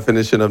what the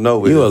definition of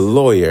no is. You're a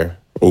lawyer,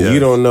 and you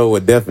don't know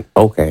what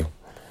okay.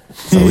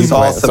 So it's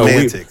all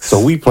semantics.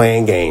 So we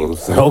playing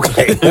games.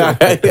 Okay.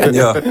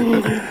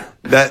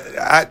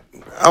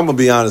 I'm gonna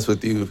be honest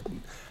with you.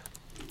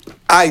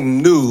 I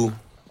knew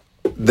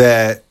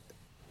that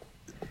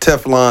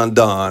Teflon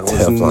Don was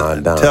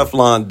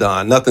Teflon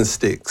Don. Nothing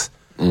sticks.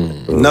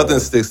 Nothing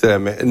sticks to that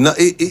man. No,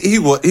 he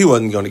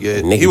wasn't going to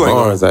get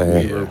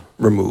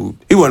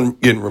removed. He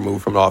wasn't getting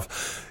removed from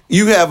office.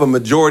 You have a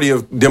majority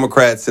of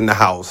Democrats in the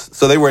House,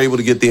 so they were able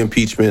to get the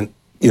impeachment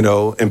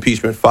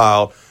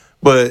filed.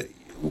 But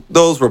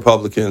those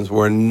Republicans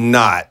were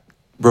not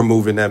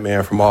removing that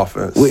man from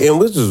office. And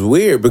which was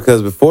weird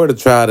because before the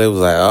trial, they was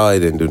like, oh, he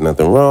didn't do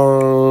nothing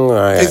wrong.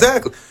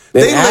 Exactly.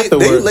 They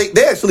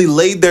actually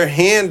laid their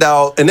hand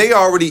out, and they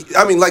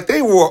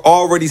were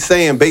already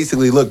saying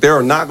basically, look, there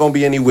are not going to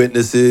be any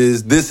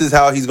witnesses. This is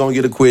how he's going to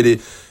get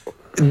acquitted.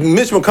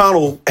 Mitch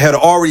McConnell had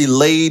already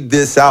laid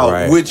this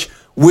out, which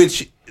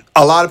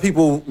a lot of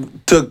people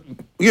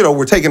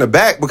were taken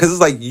aback because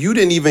it's like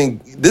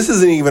this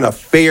isn't even a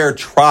fair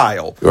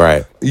trial.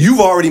 Right.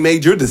 You've already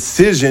made your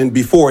decision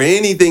before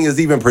anything is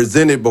even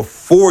presented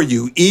before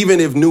you, even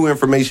if new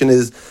information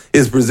is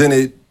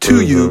presented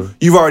to you,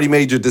 you've already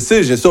made your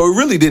decision. So it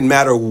really didn't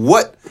matter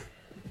what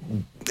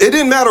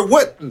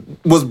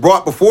was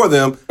brought before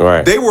them.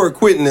 Right. They were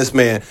acquitting this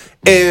man.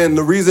 And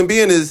the reason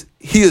being is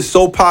he is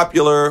so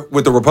popular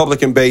with the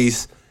Republican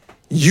base.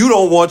 You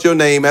don't want your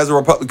name as a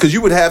Republican because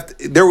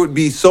there would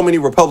be so many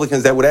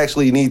Republicans that would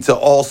actually need to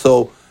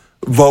also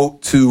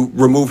vote to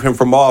remove him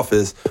from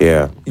office.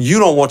 Yeah. You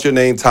don't want your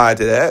name tied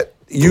to that.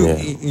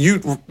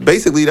 You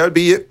basically that'd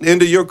be it,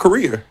 end of your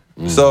career.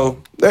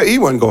 So he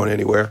wasn't going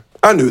anywhere.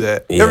 I knew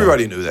that. Yeah.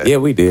 Everybody knew that. Yeah,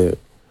 we did.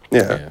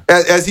 Yeah.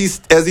 As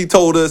he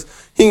told us,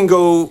 he can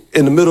go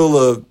in the middle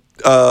of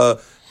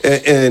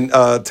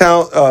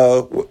town.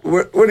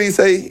 What did he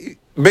say?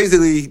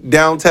 Basically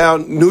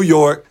downtown New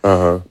York.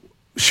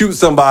 Shoot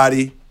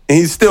somebody, and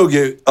he still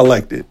get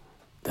elected.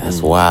 That's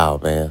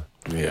wild, man.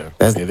 Yeah,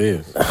 it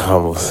is. I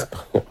almost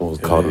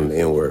called him the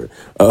N-word.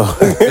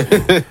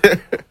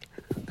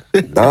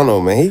 I don't know,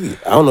 man.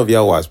 I don't know if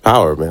y'all watch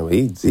Power, man, but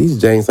he's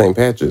James St.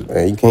 Patrick,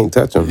 man. You can't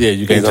touch him. Yeah,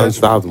 you can't touch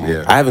unstoppable. him.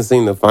 Yeah. I haven't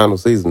seen the final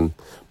season,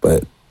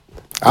 but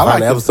I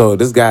like the episode.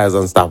 This guy is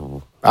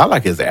unstoppable. I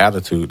like his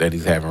attitude that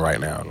he's having right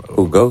now.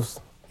 Who,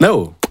 Ghost?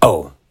 No.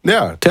 Oh.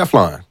 Yeah,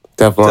 Teflon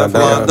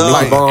Don.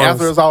 Like,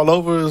 after it's all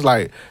over, it's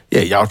like,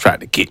 yeah, y'all tried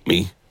to get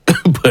me.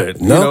 But,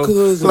 no,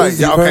 because like,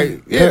 y'all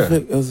can't. Yeah.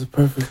 It was a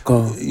perfect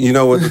call. You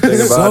know what the thing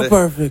about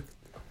it?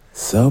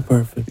 So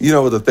perfect. You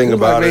know what the thing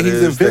about it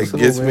is that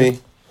gets me?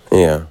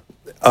 Yeah.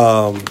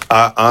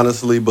 I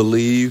honestly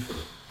believe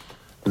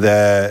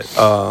that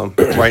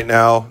right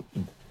now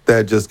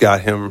that just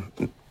got him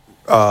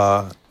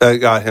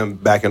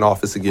back in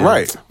office again.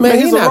 Right. Man,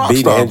 he's not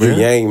beating Andrew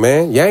Yang,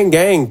 man. Yang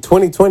Gang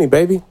 2020,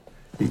 baby.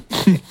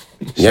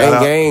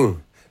 Yang Gang.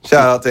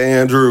 Shout out to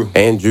Andrew.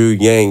 Andrew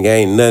Yang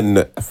ain't nothing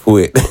to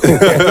quit.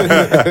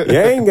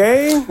 Yang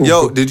Gang.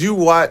 Yo, did you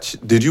watch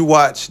the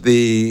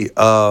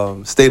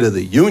State of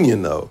the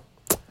Union though?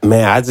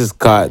 Man, I just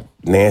caught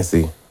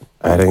Nancy.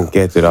 I didn't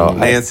catch it all.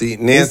 Nancy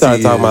he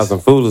started talking about some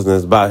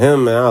foolishness about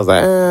him, and I was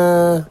like,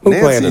 who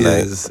playing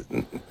tonight?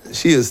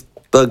 She is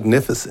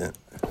thugnificent.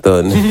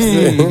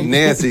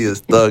 Nancy is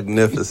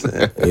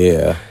thugnificent.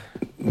 Yeah.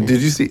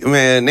 Did you see,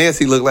 man,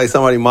 Nancy looked like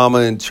somebody mama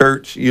in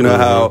church. You know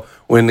how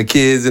when the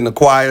kids in the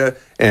choir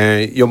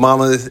and your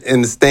mama is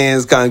in the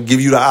stands kind of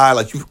give you the eye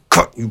like, you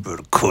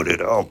better cut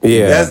it up.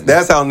 Yeah.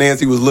 That's how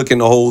Nancy was looking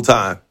the whole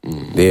time.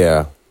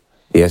 Yeah.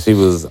 Yeah, she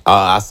was,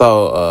 I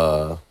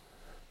saw,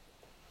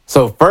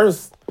 so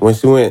first when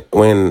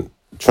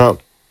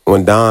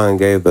Don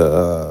gave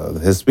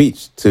his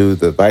speech to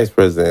the vice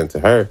president,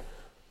 to her,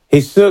 he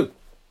shook,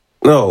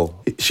 he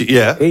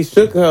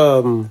shook,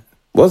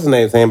 what's the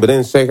name's hand, but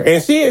didn't shake her.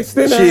 And she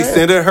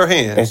extended her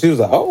hand. And she was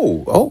like,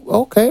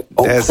 okay.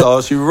 That's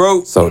all she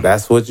wrote. So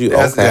that's what you,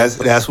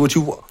 that's what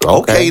you,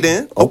 okay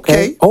then.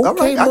 Okay. All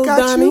right, I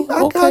got you.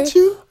 I got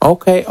you.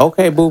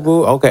 Okay,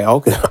 boo-boo. Okay.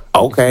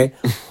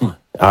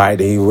 All right,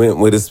 then he went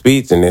with his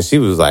speech, and then she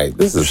was like,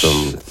 this is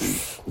some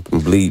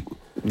bleep.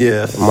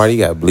 Yes. Marty, you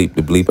got to bleep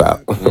the bleep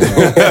out.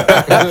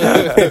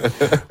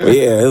 But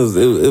yeah, it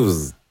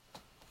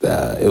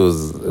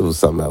was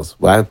something else.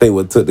 But I think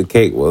what took the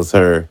cake was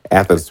her,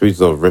 after the speech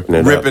was over,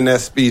 ripping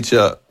that speech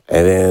up.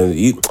 And then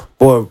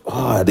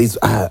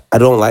I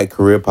don't like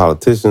career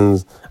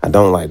politicians. I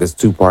don't like this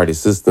two-party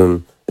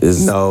system.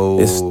 It's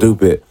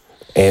stupid.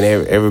 And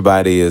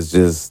everybody is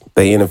just,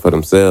 they in it for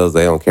themselves.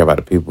 They don't care about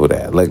the people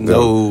that elect them.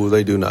 No,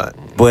 they do not.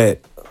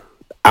 But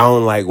I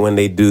don't like when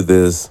they do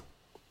this.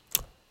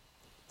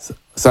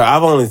 So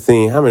I've only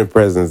seen how many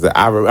presidents that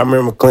I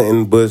remember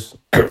Clinton, Bush.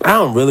 I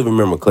don't really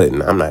remember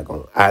Clinton.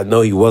 I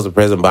know he was a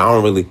president, but I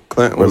don't really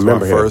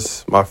remember him.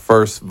 My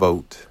first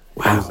vote.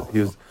 Wow. He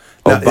was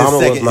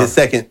his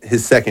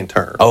second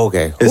term. Oh,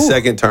 okay. His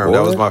second term.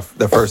 That was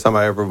the first time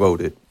I ever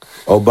voted.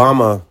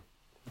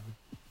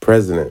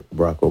 President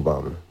Barack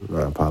Obama.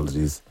 My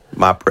apologies.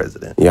 My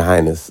president. Your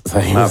Highness.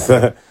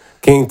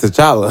 King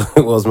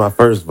T'Challa was my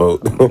first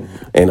vote in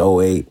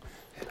 2008.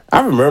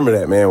 I remember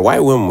that, man.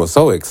 White women were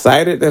so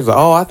excited. They was like,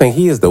 I think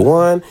he is the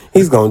one.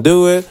 He's going to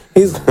do it.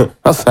 I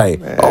was like,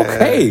 man.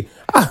 Okay.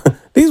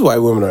 These white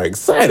women are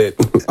excited.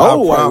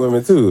 Old white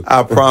women, too.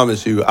 I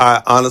promise you.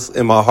 I honestly,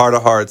 in my heart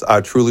of hearts,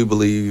 I truly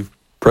believe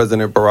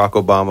President Barack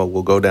Obama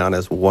will go down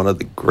as one of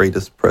the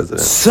greatest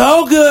presidents.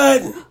 So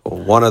good.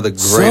 One of the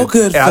greatest. So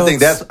good. I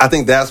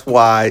think that's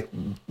why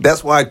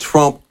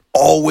Trump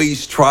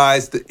always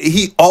tries to.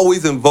 He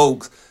always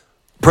invokes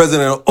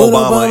President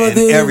Obama and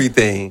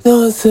everything. No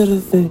one said a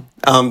thing.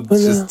 I'm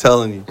just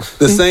telling you.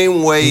 The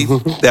same way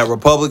that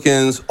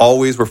Republicans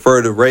always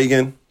refer to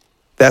Reagan,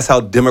 that's how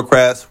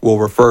Democrats will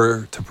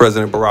refer to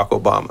President Barack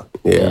Obama.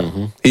 Yeah.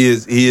 Mm-hmm.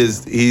 He's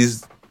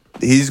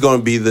going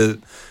to be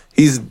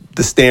he's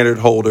the standard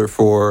holder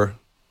for.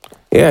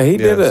 Yeah, he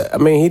did it. I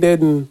mean, he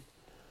didn't.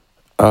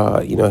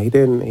 He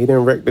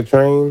didn't wreck the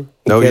train.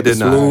 He did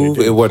not.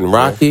 It wasn't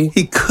rocky.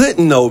 He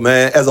couldn't know,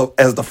 man.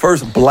 As the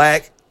first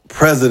black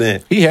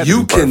president,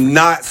 you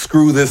cannot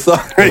screw this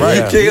up. Right.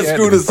 You can't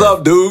screw this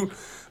up, dude.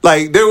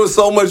 Like, there was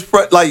so much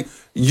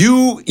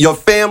your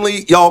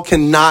family, y'all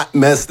cannot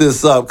mess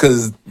this up,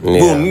 because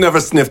we'll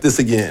never sniff this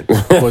again.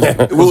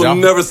 We'll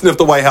never sniff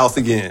the White House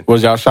again.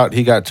 Was y'all shocked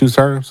he got 2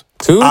 terms?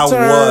 I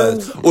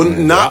was. Well,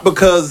 not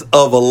because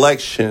of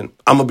election.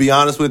 I'm going to be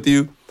honest with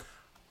you.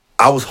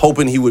 I was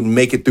hoping he would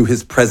make it through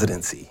his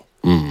presidency.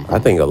 I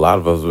think a lot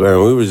of us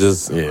were. We were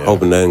just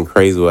hoping nothing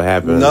crazy would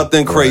happen.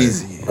 Nothing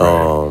crazy.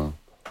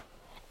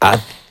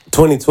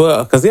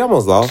 2012, because he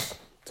almost lost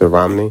to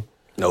Romney.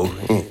 No,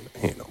 he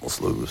ain't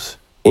almost lose.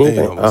 He ain't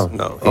almost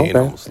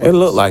lose. It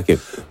looked like it.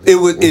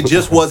 It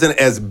just wasn't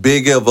as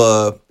big of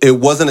a. It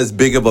wasn't as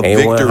big of a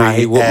victory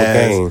as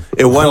McCain.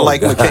 It wasn't like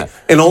McCain.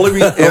 And only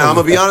reason, and I'm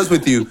gonna be honest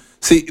with you.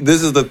 See,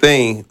 this is the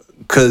thing.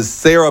 Because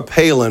Sarah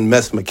Palin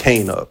messed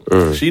McCain up.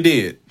 She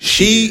did.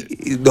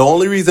 The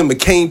only reason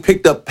McCain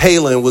picked up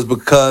Palin was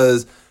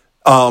because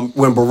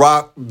when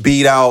Barack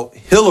beat out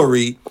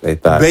Hillary,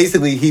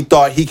 basically he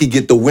thought he could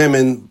get the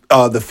women,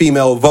 the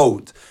female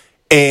vote.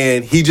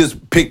 And he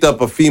just picked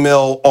up a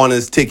female on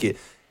his ticket.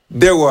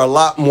 There were a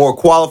lot more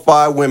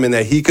qualified women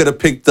that he could have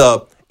picked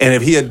up. And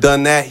if he had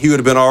done that, he would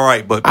have been all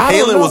right. But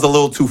Palin was a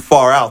little too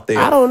far out there.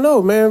 I don't know,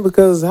 man,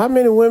 because how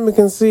many women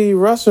can see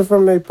Russia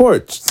from their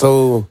porch?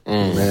 So,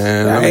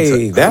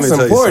 that's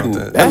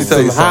important. That's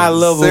some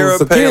high-level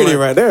security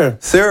right there.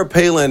 Sarah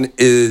Palin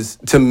is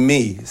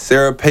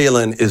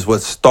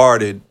what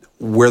started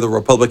where the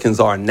Republicans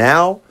are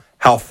now,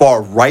 how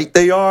far right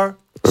they are,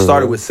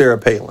 started with Sarah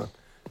Palin.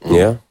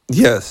 Yeah?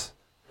 Yes.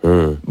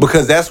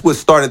 Because that's what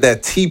started the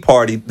Tea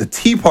Party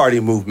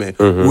movement,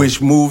 which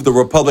moved the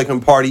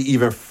Republican Party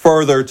even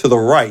further to the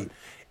right.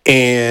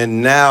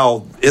 And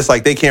now it's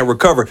like they can't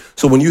recover.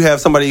 So when you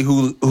have somebody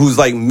who's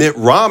like Mitt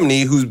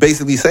Romney, who's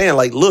basically saying,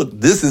 like, look,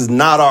 this is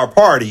not our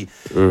party,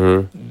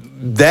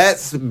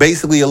 that's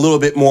basically a little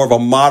bit more of a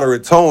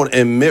moderate tone.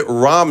 And Mitt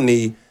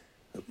Romney,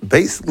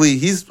 basically,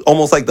 he's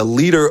almost like the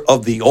leader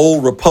of the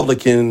old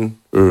Republican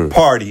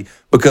party,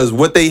 because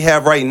what they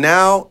have right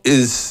now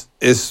is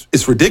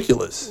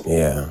ridiculous.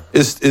 Yeah.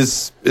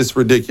 It's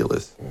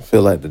ridiculous. I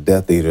feel like the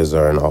Death Eaters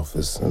are in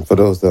office. And for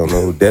those that don't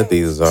know who Death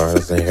Eaters are,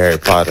 it's a Harry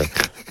Potter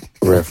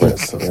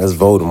reference. That's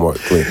Voldemort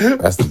clique.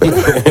 That's the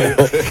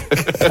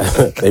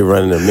best. They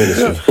running the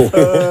ministry.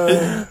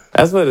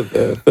 That's what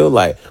it feels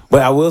like.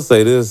 But I will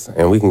say this,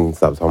 and we can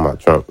stop talking about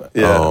Trump.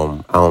 Yeah.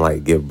 I don't like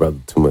to give brother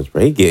too much,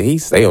 but he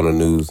stay on the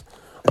news.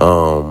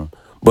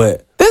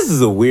 But this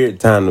is a weird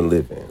time to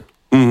live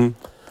in.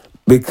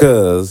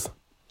 Because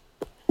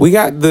we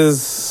got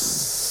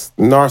this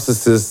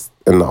narcissist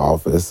in the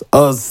office,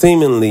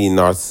 seemingly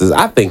narcissist.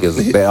 I think it's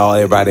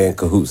everybody in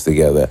cahoots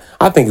together.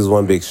 I think it's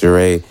one big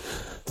charade.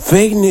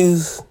 Fake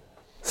news,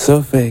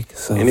 so fake.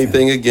 So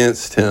anything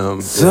against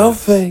him, so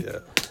fake.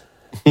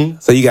 Yeah.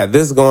 So you got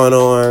this going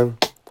on.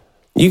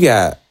 You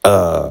got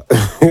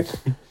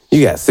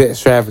you got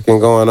sex trafficking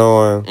going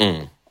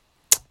on.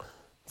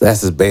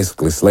 That's just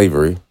basically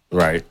slavery,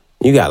 right?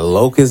 You got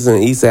locusts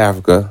in East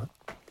Africa.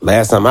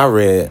 Last time I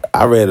read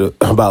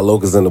about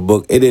locusts in the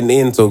book. It didn't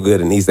end so good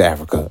in East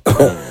Africa.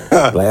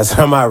 Last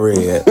time I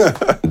read,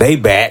 they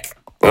back.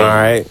 All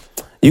right.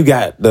 You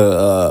got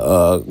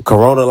the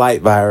corona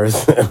light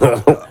virus.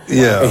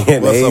 Yeah,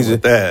 what's up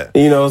with that?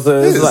 You know, so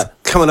it's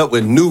like coming up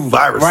with new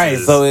viruses, right?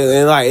 So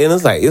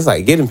it's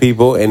like getting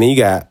people, and then you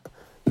got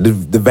the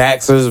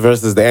vaxxers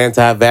versus the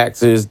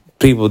anti-vaxxers.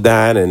 People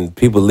dying and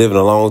people living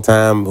a long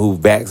time who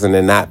vaccinated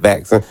and not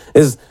vaccinated.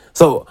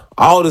 So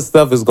all this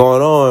stuff is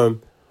going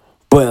on,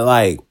 but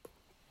like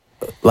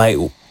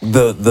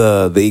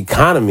the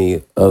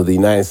economy of the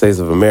United States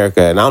of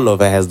America, and I don't know if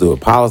that has to do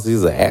with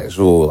policies or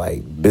actual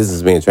like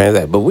business being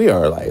transacted, but we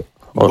are like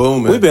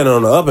booming. We've been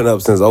on the up and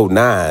up since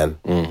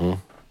 2009.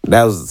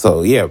 That was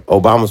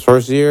Obama's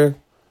first year,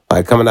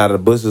 like coming out of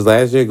the bushes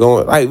last year,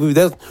 going like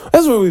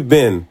that's where we've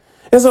been.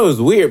 And so it's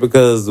weird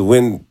because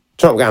when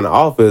Trump got in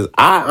office,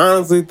 I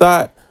honestly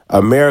thought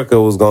America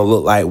was gonna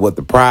look like what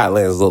the Pride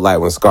Lands looked like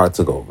when Scar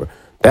took over.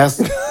 That's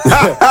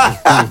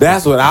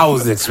that's what I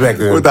was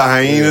expecting. With the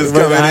hyenas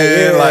coming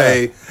in,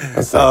 like,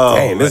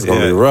 dang, this is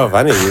gonna be rough.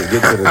 I need to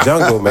get to the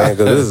jungle, man,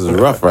 because this is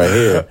rough right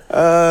here.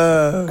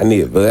 I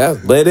need it,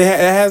 but it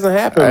hasn't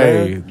happened,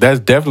 man. That's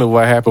definitely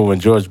what happened when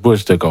George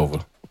Bush took over.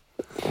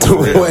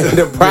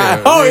 The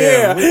pride.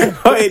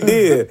 It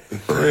did.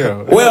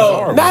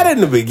 Well, not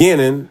in the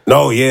beginning.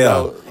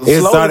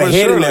 It started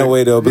heading that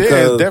way though.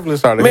 Because it definitely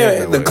started heading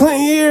that way. The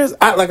Clinton years,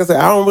 like I said,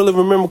 I don't really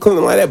remember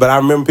Clinton like that, but I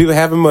remember people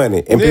having money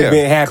and people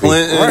being happy.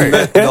 Clinton,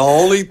 the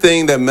only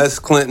thing that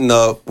messed Clinton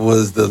up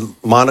was the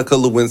Monica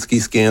Lewinsky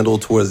scandal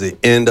towards the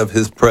end of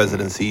his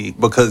presidency,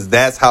 because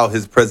that's how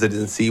his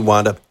presidency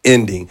wound up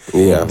ending.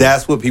 Yeah,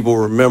 that's what people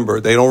remember.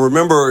 They don't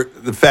remember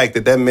the fact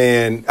that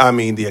man. I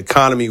mean, the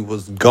economy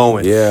was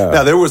going. Yeah.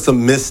 Now, there were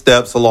some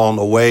missteps along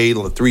the way,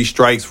 the 3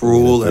 strikes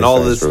rule and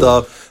all this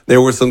stuff. There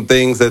were some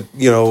things that,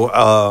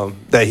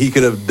 that he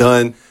could have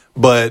done.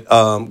 But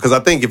because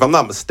I think, if I'm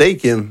not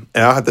mistaken,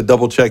 and I'll have to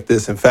double check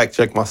this and fact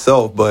check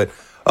myself, but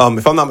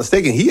if I'm not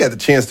mistaken, he had the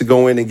chance to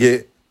go in and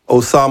get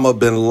Osama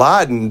bin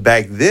Laden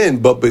back then.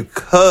 But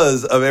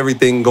because of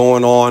everything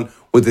going on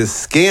with this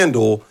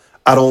scandal,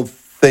 I don't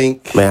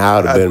think, man, I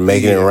would have been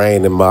making it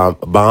rain in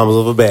bombs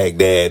over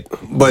Baghdad.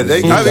 But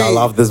they got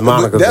off this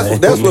Monica thing.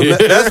 That's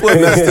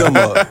what messed him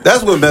up.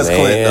 That's what messed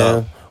Clinton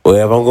up. Well,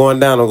 if I'm going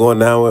down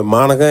with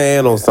Monica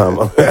and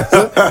Osama.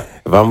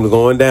 If I'm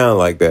going down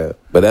like that,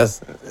 but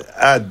that's,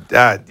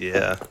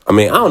 yeah. I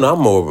mean, I don't know. I'm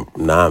more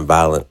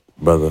non-violent,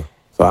 brother.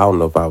 So I don't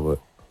know if I would.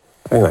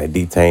 I think like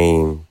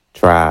detain,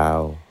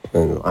 trial,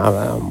 and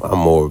I'm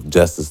more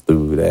justice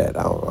through that.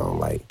 I don't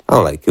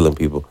like killing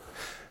people.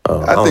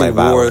 I think like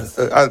war.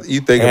 You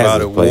think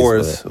about it.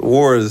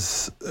 War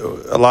is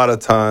a lot of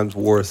times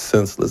war is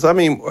senseless. I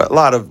mean, a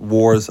lot of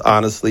wars,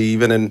 honestly,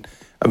 even in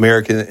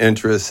American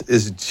interests,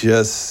 is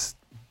just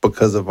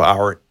because of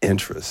our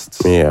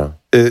interests. Yeah,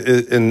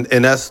 and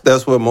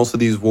that's what most of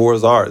these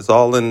wars are. It's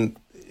all in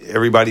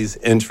everybody's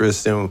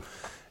interest,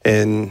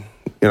 and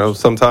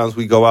sometimes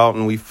we go out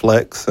and we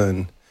flex,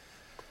 and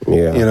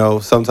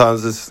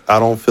sometimes I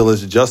don't feel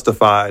it's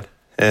justified,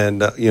 and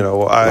like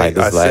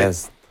this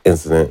last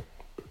incident.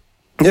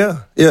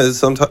 Yeah.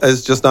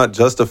 It's just not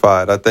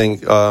justified. I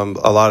think a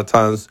lot of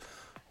times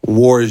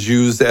war is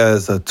used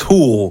as a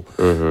tool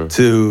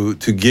to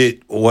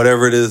get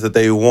whatever it is that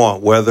they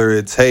want. Whether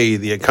it's, hey,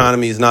 the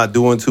economy is not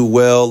doing too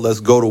well, let's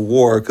go to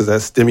war because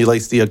that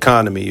stimulates the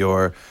economy,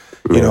 or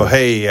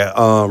hey,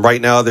 right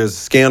now there's a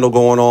scandal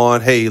going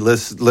on. Hey,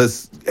 let's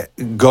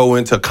go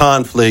into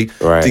conflict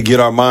to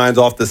get our minds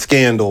off the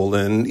scandal,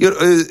 and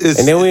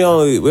and then we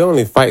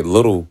only fight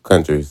little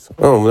countries.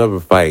 We don't never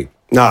fight.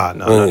 No.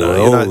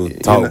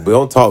 We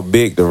don't talk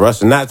big to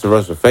Russia, not to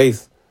Russia's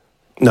face.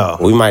 No.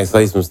 We might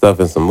say some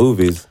stuff in some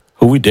movies.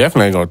 Who we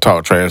definitely ain't going to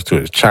talk trash to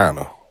is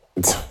China.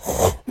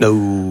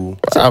 No.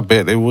 I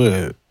bet they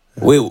would.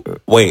 Where?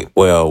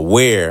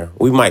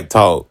 We might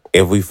talk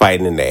if we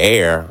fighting in the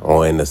air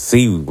or in the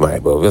sea, we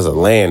might. But if it's a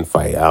land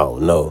fight, I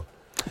don't know.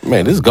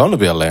 Man, this is going to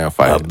be a land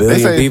fight. A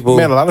billion people.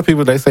 Man, a lot of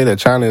people, they say that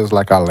China is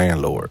like our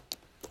landlord.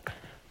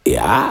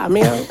 Yeah, I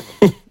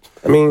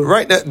mean,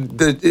 right now,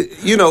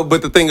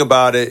 but the thing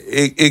about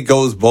it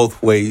goes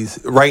both ways.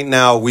 Right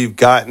now, we've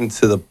gotten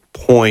to the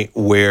point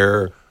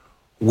where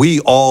we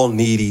all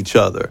need each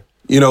other.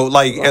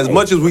 As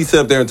much as we sit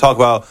up there and talk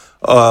about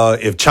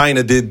if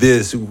China did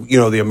this,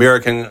 the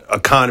American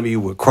economy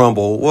would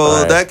crumble.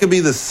 Well, that could be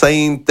the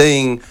same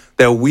thing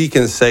that we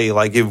can say.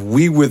 Like if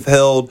we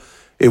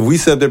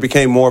said there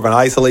became more of an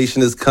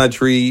isolationist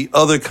country,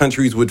 other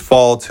countries would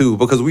fall too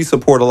because we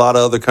support a lot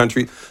of other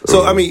countries.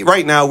 So, I mean,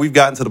 right now we've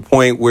gotten to the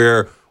point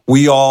where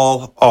we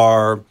all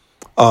are,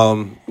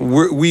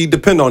 we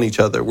depend on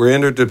each other. We're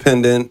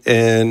interdependent,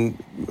 and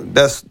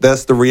that's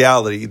the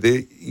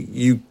reality.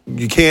 You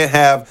can't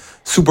have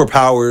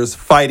superpowers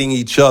fighting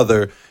each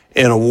other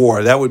in a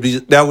war. That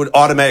would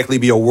automatically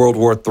be a World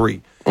War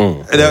III.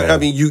 I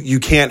mean, you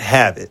can't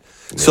have it.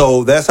 Yeah.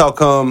 So that's how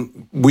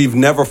come we've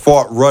never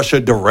fought Russia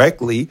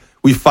directly.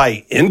 We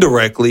fight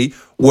indirectly,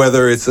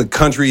 whether it's a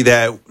country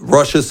that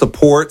Russia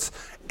supports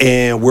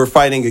and we're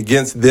fighting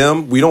against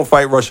them. We don't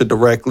fight Russia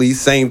directly.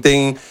 Same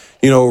thing,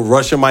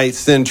 Russia might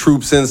send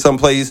troops in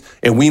someplace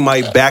and we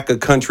might back a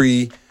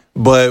country,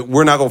 but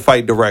we're not going to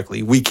fight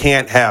directly. We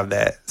can't have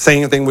that.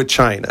 Same thing with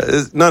China.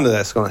 None of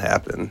that's going to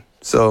happen.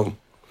 So,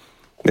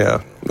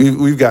 yeah,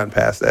 we've gotten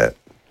past that.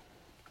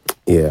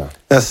 Yeah.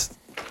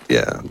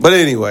 Yeah. But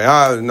anyway,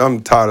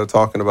 I'm tired of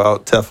talking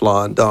about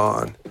Teflon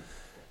Don.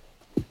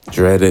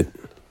 Dread it.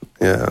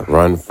 Yeah.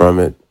 Run from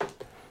it.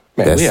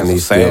 Man, Destiny we had some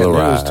sad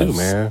arrives. news too,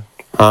 man.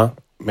 Huh?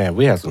 Man,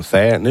 we had some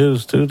sad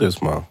news too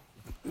this month.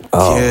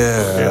 Oh.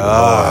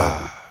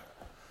 Yeah.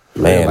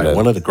 Man.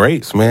 One of the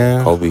greats,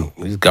 man. Kobe.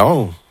 He's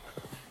gone.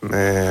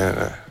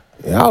 Man.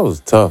 Yeah, that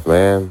was tough,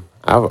 man.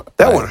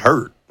 That one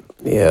hurt.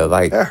 Yeah,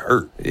 that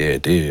hurt. Yeah,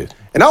 it did.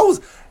 And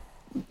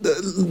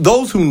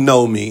those who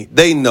know me,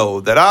 they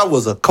know that I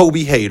was a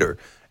Kobe hater.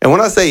 And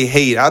when I say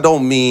hate, I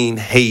don't mean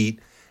hate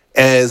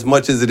as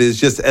much as it is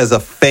just as a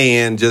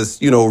fan,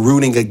 just,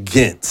 rooting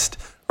against,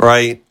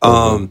 right?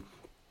 Mm-hmm.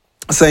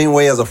 Same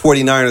way as a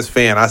 49ers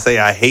fan, I say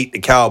I hate the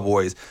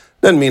Cowboys.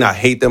 Doesn't mean I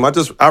hate them.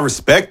 I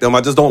respect them.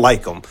 I just don't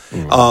like them.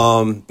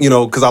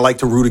 Mm-hmm. Because I like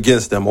to root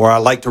against them, or I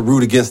like to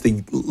root against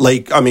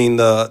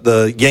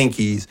the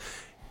Yankees.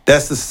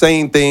 That's the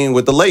same thing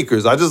with the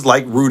Lakers. I just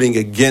like rooting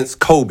against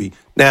Kobe.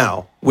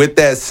 Now, with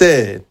that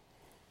said,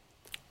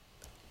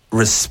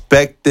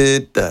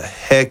 respected the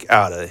heck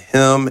out of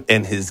him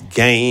and his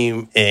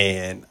game.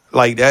 And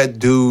like that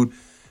dude,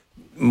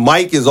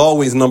 Mike is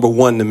always number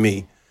one to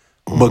me.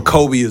 But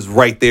Kobe is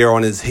right there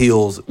on his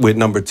heels with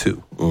number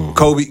two. Mm.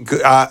 Kobe,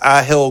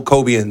 I held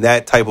Kobe in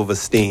that type of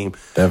esteem.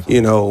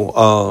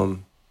 Definitely.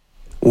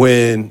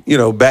 When,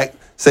 back,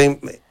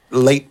 same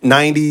late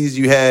 90s,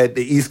 you had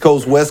the East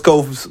Coast, West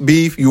Coast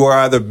beef. You were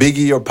either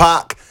Biggie or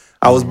Pac.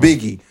 I was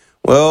Biggie.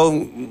 Well,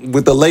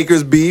 with the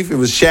Lakers beef, it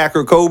was Shaq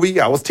or Kobe.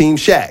 I was Team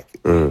Shaq.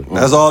 Mm.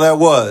 That's all that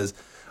was.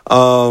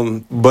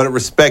 But it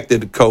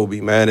respected Kobe,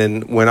 man.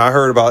 And when I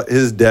heard about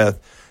his death,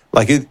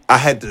 I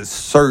had to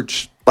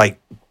search,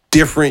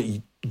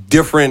 different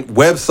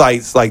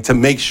websites, to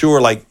make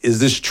sure, is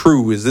this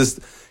true? Is this,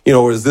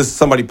 is this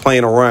somebody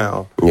playing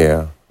around?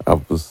 Yeah. I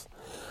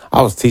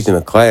was teaching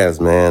a class,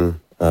 man.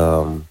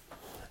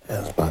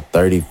 There's about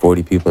 30,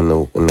 40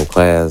 people in the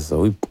class.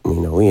 So we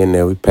in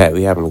there, we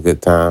having a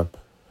good time.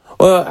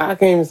 Well, I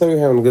can't even say we're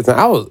having a good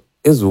time.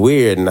 It's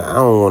weird, and I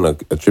don't want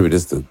to attribute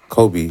this to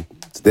Kobe's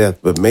death,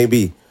 but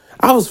maybe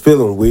I was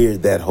feeling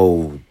weird that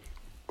whole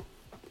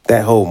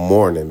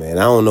morning, man.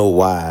 I don't know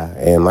why.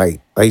 And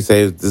like you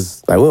say, it's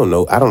just we don't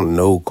know. I don't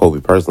know Kobe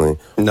personally,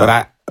 no.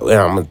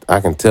 But I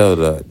can tell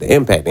the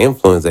impact, the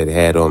influence that it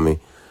had on me,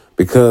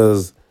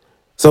 because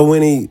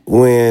when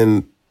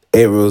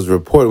it was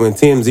reported, when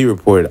TMZ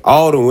reported,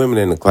 all the women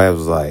in the class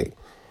was like,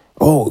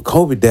 "Oh,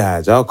 Kobe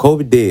died, y'all.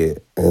 Kobe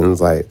dead," and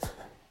it's like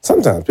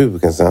sometimes people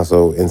can sound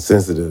so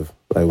insensitive,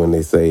 when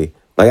they say,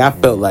 I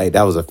felt like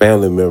that was a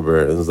family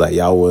member. It was like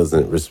y'all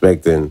wasn't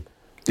respecting,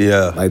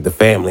 the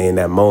family in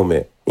that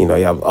moment.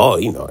 Y'all,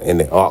 and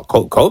then,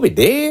 Kobe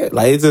dead?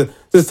 It's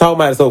just talking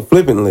about it so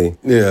flippantly.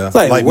 Yeah.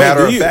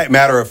 It's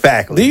matter of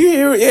fact. Do you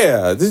hear?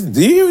 Yeah. Do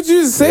you hear what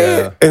you just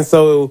said? Yeah. And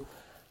so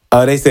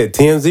they said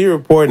TMZ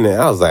reporting it.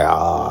 I was like,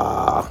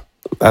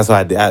 that's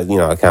why I did.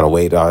 I kind of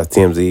waited on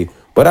TMZ.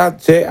 But I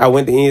checked. I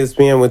went to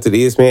ESPN, went to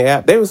the ESPN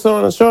app. They were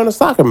showing a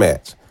soccer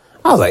match.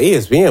 I was like,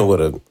 ESPN would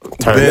have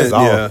turned this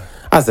off. Yeah.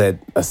 I said,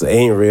 it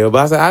ain't real. But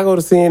I said, I go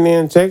to CNN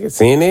and check it.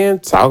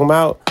 CNN talking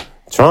about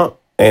Trump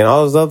and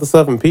all this other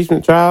stuff,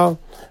 impeachment trial.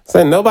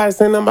 Saying nobody's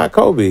saying nothing about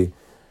Kobe.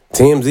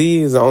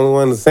 TMZ is the only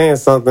one that's saying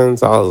something.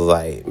 So I was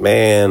like,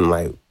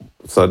 man,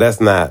 so that's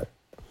not.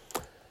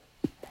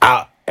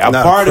 Not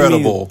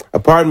credible. A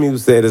part of me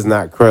said it's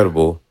not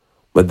credible.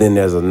 But then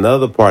there's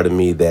another part of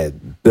me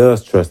that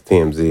does trust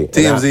TMZ.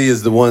 TMZ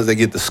is the ones that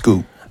get the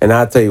scoop. And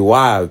I'll tell you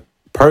why,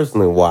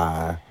 personally,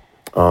 why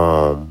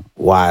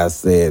I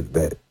said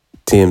that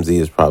TMZ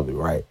is probably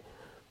right.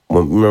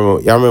 Y'all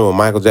remember when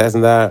Michael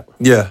Jackson died?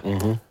 Yeah.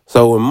 Mm-hmm.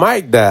 So when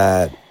Mike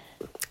died,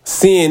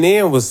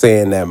 CNN was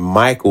saying that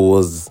Michael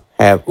was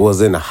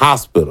in the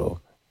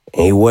hospital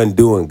and he wasn't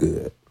doing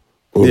good.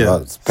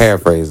 It's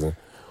paraphrasing.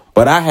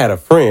 But I had a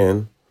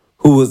friend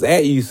who was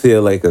at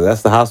UCLA because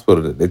that's the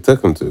hospital that they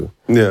took him to.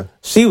 Yeah.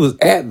 She was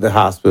at the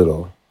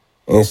hospital,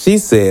 and she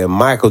said,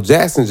 Michael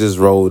Jackson just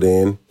rolled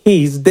in.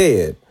 He's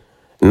dead.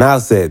 And I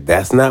said,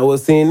 that's not what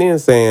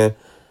CNN's saying.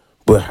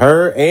 But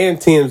her and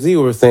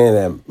TMZ were saying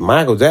that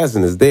Michael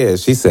Jackson is dead.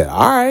 She said,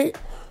 all right,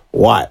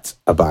 watch.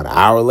 About an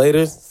hour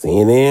later,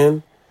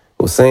 CNN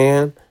was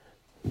saying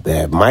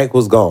that Mike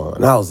was gone.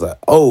 And I was like,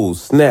 oh,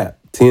 snap.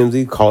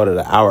 TMZ called it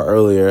an hour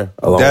earlier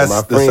along with my friend.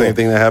 That's the same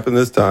thing that happened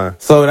this time.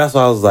 So that's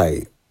why I was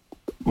like,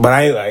 but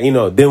I,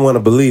 didn't want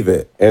to believe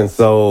it. And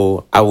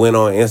so I went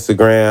on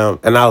Instagram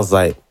and I was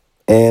like,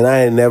 and I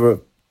had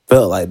never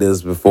felt like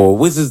this before,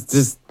 which is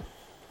just,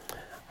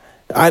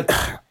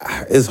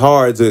 it's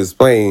hard to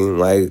explain,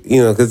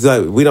 because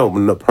we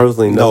don't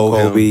personally know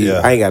Kobe. Him,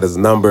 yeah. I ain't got his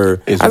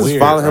number. I just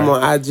follow him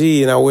on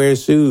IG and I wear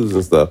his shoes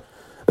and stuff.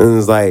 And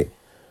it's like,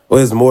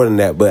 well, it's more than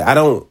that. But I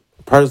don't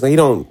personally. We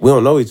don't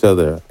know each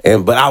other.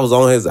 But I was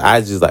on his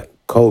IG like,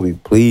 Kobe,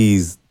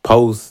 please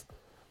post,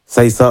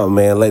 say something,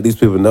 man. Let these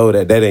people know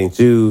that ain't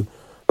you.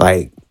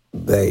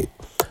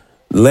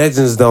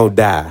 Legends don't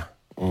die.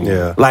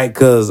 Yeah.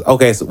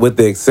 So with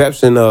the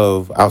exception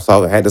of, I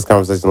had this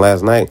conversation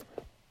last night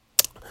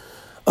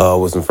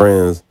with some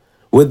friends.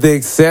 With the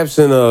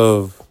exception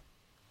of,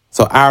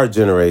 our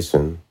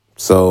generation.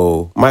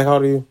 So, Mike, how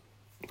old are you?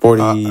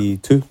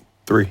 42?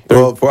 3.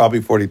 Well, I'll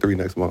be 43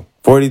 next month.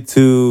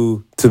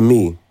 42 to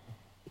me.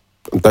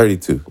 I'm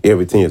 32. Yeah,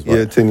 we're 10 years apart.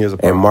 Yeah, 10 years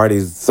apart. And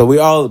Marty's, so we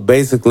all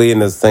basically in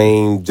the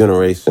same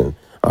generation.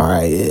 All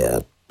right, yeah.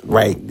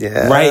 Right.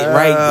 Yeah.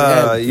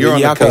 Right. You're on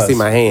the y'all can't cusp. see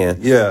my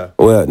hand. Yeah.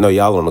 Well, no,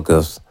 y'all on the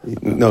cusp.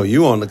 No,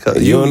 you on the cusp.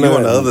 You on the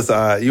other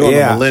side. You on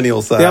the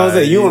millennial side. Yeah, I was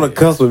saying, you on the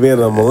cusp of being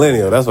a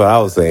millennial. That's what I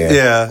was saying.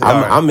 Yeah.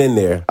 I'm in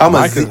there. I'm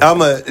on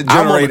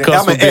the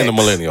cusp of being a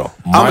millennial.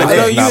 I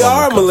know you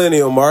are a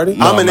millennial, Marty.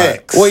 I'm an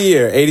X. What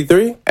year?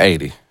 83?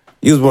 80.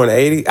 You was born in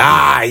 80?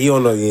 You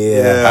don't know.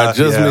 Yeah. I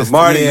just missed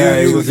Marty,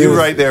 you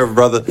right there,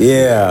 brother.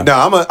 Yeah. No,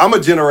 I'm a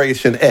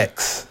Generation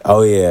X.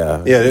 Oh,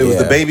 yeah. Yeah, it was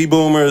the baby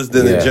boomers,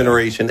 then the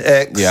Generation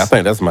X. Yeah, I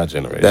think that's my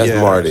generation. That's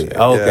Marty.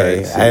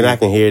 Okay. Yeah, and I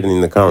can hear it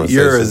in the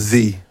conversation. You're a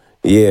Z.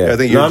 Yeah. I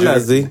think I'm not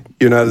Z.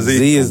 You're not a Z?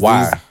 Z is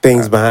Y. these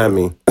things behind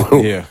me.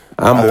 Yeah.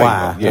 I'm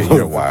Y. Yeah,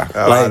 you're Y.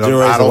 I don't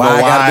know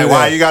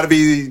why you got to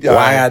be. Why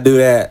I gotta do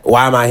that?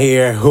 Why am I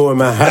here? Who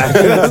am I?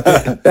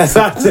 That's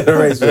our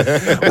generation.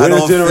 I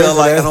don't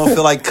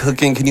feel like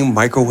cooking. Can you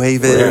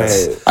microwave it?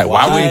 Right. Like,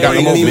 why we got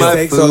Bring me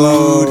my so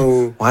long?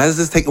 food. Why does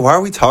this take? Why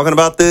are we talking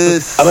about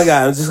this? Oh my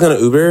God! I'm just gonna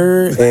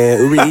Uber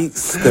and Uber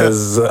Eats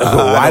because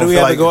why do we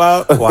have to go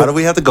out? Why do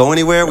we have to go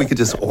anywhere? We could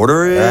just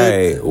order it.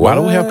 Right? Why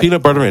do we have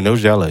peanut butter and no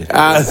jelly?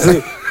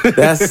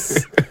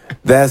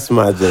 That's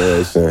my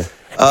generation.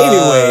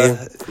 Anyway,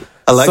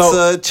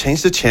 Alexa,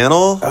 change the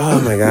channel.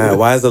 Oh my God!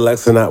 Why is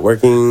Alexa not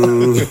working?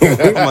 Oh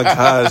my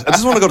gosh! I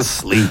just want to go to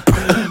sleep.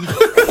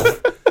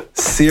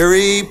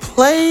 Siri,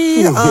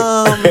 play.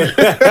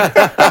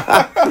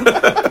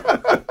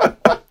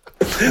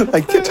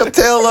 Like, get your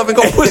tail up and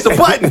go push the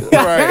button.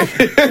 Right.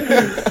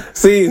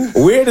 See,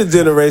 we're the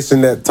generation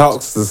that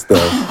talks to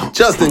stuff.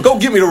 Justin, go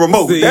get me the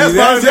remote. See, that's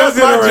my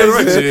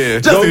generation. Yeah.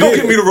 Justin, go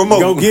get me the remote.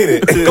 Go get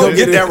it. Go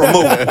get that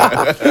remote.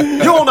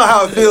 You don't know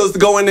how it feels to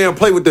go in there and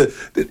play with the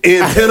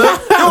antenna.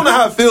 You don't know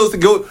how it feels to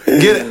go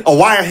get a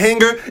wire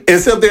hanger and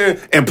sit up there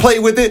and play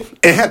with it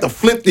and have to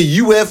flip the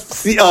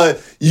UHF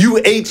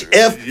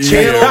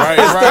channel.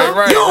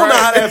 Right. You don't know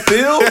how that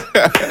feels.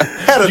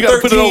 Had a You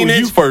gotta put it on 13-inch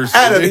you first.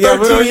 Had a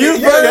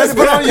 13-inch. That's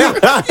put on you. You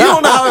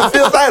don't know how it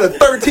feels. I had a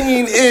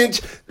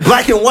 13-inch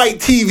black and white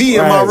TV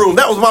in my room.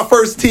 That was my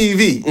first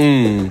TV.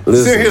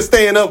 Sitting here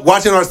staying up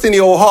watching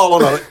Arsenio Hall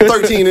on a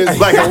 13-inch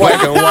black and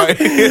white.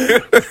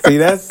 See,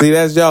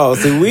 that's y'all.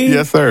 See,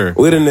 Yes, sir.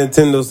 We're the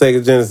Nintendo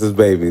Sega Genesis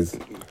babies.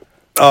 We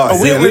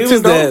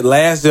was that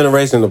last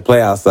generation to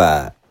play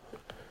outside.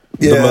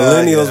 The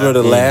millennials were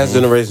the last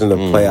generation to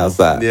play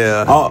outside.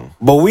 Yeah.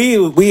 But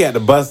we had to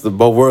bust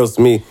both worlds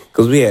to me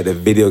because we had the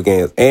video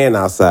games and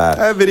outside.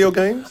 I had video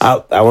games. I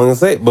wasn't gonna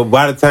say, but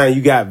by the time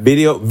you got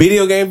video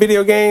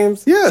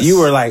games, yes, you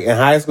were like in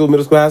high school,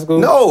 middle school, high school.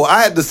 No,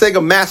 I had the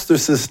Sega Master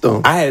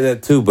System. I had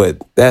that too,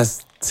 but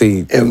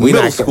in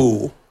middle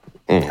school.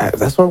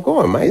 That's where I'm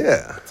going, man.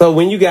 Yeah. So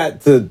when you got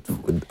to,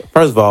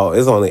 first of all,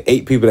 it's only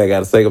 8 people that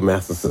got a Sega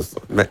Master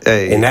System.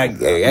 Hey, and I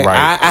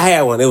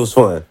had one. It was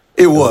fun.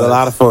 It was a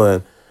lot of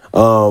fun.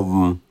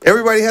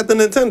 Everybody had the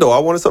Nintendo. I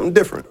wanted something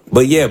different.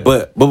 But yeah,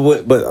 but I'm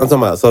talking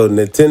about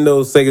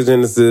Nintendo, Sega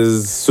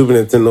Genesis, Super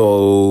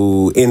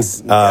Nintendo,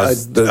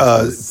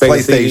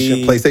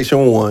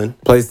 PlayStation 1.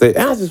 PlayStation.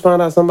 I just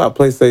found out something about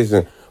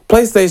PlayStation.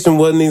 PlayStation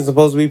wasn't even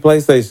supposed to be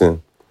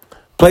PlayStation.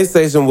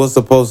 PlayStation was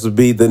supposed to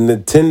be the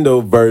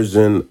Nintendo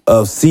version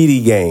of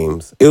CD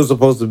games. It was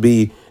supposed to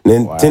be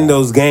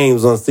Nintendo's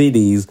games on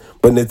CDs,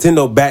 but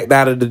Nintendo backed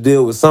out of the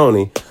deal with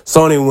Sony.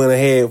 Sony went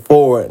ahead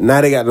forward.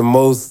 Now they got the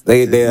most.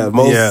 They have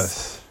most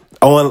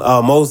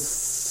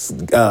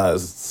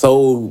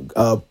sold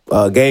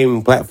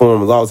game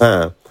platforms all the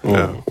time.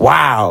 Yeah.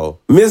 Wow.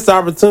 Missed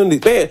opportunity.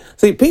 Man,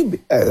 see, people,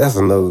 that's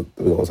another,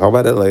 we're going to talk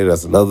about that later.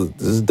 That's another,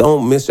 just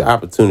don't miss your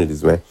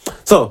opportunities, man.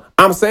 So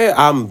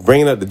I'm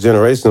bringing up the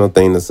generational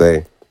thing to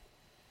say,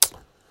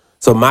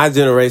 so my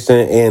generation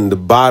and the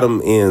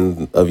bottom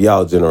end of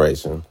y'all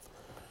generation.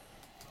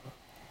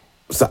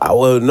 So,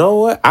 well, you know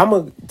what? I'm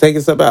going to take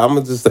a step back. I'm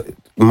going to just say,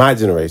 my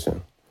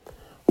generation.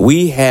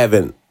 We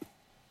haven't,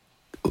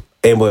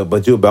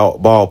 but you're a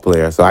ball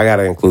player, so I got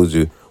to include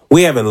you.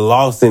 We haven't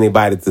lost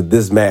anybody to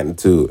this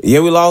magnitude.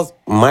 Yeah, we lost.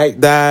 Mike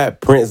died.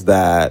 Prince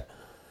died.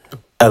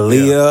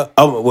 Aaliyah. Yeah.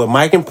 Oh, well,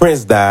 Mike and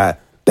Prince died.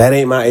 That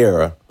ain't my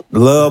era.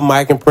 Love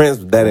Mike and Prince.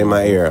 That ain't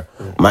my era.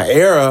 My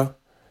era,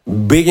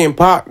 Biggie and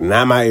Pac,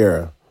 not my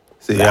era.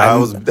 See,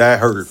 that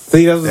hurt.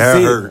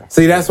 Hurt.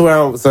 See, that's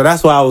where so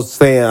that's why I was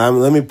saying.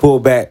 Let me pull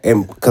back,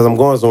 and because I'm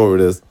going somewhere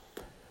with this.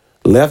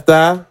 Left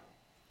Eye,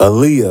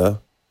 Aaliyah,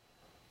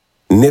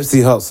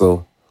 Nipsey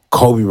Hussle,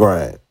 Kobe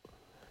Bryant.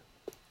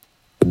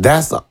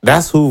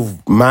 That's who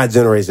my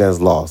generation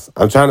has lost.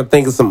 I'm trying to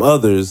think of some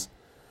others,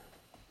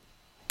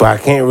 but I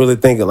can't really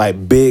think of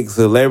like big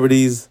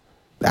celebrities.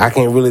 I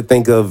can't really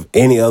think of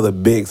any other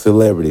big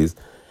celebrities.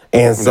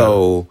 And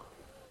so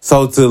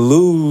to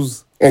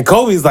lose, and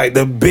Kobe's like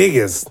the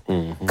biggest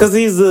because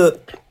he's a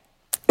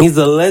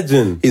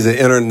legend. He's an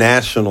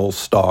international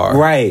star,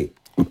 right?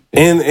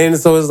 And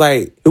so it's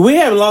like we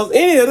haven't lost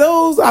any of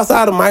those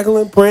outside of Michael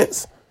and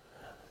Prince,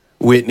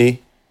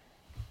 Whitney.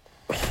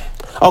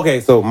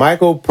 Okay, so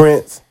Michael,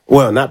 Prince,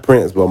 well, not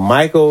Prince, but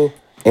Michael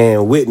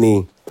and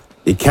Whitney,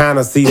 you kind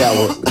of see that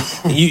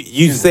one.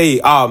 You say,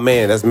 oh,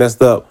 man, that's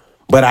messed up,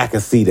 but I can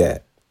see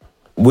that,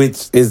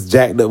 which is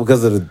jacked up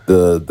because of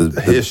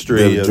the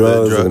history of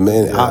drugs. And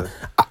I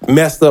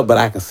messed up, but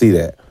I can see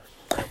that.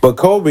 But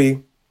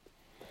Kobe,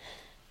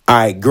 all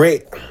right,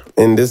 great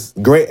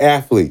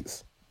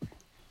athletes.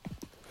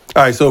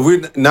 All right, so if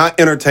we're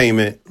not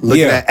entertainment,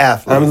 looking at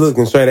athletes. I'm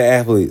looking straight at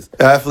athletes.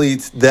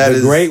 Athletes, the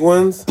great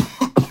ones.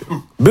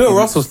 Bill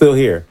Russell's still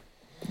here.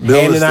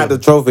 Handing out the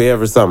trophy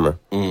every summer.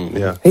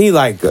 Yeah. He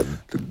like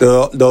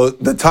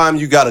the time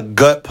you got a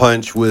gut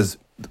punch was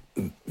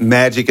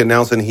Magic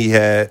announcing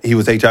he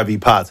was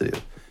HIV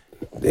positive.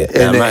 Yeah,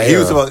 and he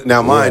was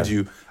mind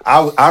you,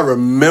 I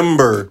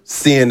remember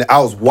seeing, I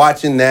was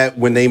watching that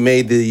when they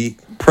made the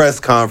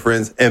press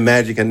conference and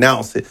Magic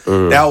announced it.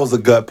 That was a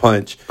gut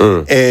punch.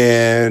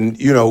 And,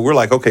 we're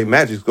like, okay,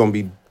 Magic's going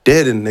to be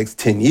dead in the next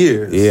 10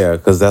 years. Yeah,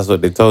 because that's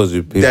what they told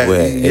you. People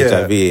with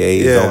HIV,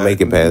 AIDS don't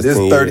make it past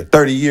 10 years.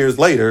 30 years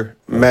later,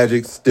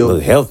 Magic still...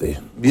 look healthy.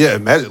 Yeah,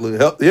 Magic look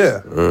healthy.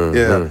 Yeah,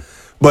 yeah.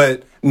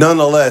 But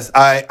nonetheless,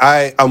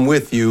 I'm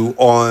with you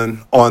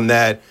on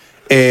that.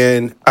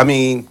 And, I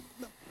mean,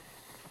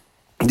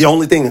 the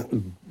only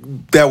thing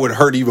that would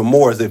hurt even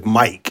more is if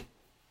Mike...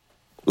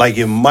 Like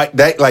if Mike,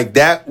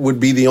 that would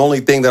be the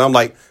only thing that I'm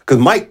like, because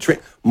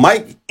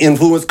Mike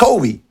influenced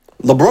Kobe,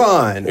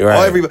 LeBron,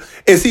 everybody.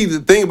 And see,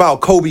 the thing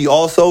about Kobe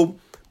also,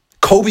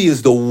 Kobe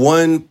is the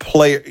one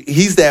player.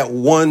 He's that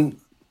one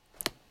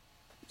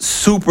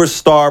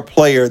superstar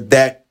player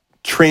that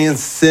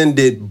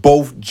transcended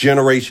both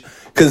generations.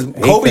 Because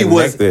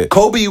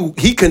Kobe,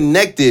 he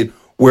connected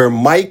where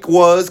Mike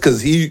was, because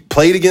he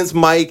played against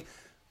Mike.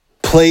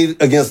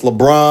 Played against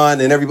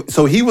LeBron and everybody.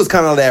 So he was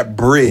kind of that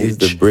bridge. He's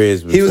the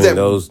bridge between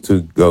those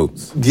two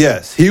GOATs.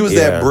 Yes, he was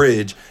that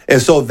bridge.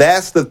 And so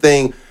that's the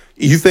thing.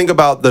 You think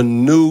about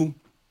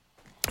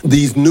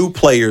these new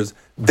players,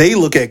 they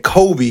look at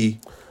Kobe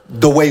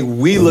the way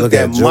we looked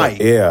at Mike.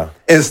 Yeah.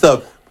 And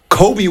stuff.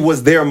 Kobe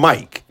was their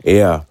Mike.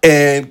 Yeah.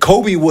 And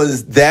Kobe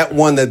was that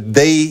one that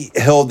they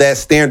held that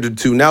standard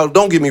to. Now,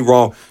 don't get me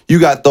wrong. You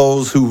got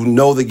those who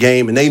know the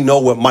game and they know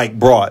what Mike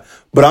brought.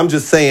 But I'm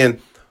just saying,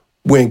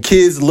 when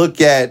kids look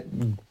at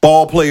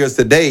ball players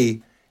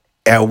today,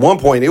 at one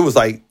point it was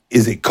like,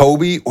 is it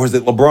Kobe or is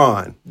it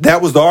LeBron?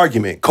 That was the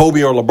argument,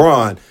 Kobe or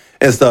LeBron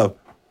and stuff.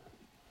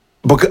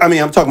 Because, I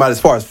mean, I'm talking about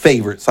as far as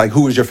favorites, like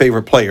who was your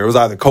favorite player? It was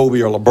either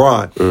Kobe or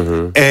LeBron.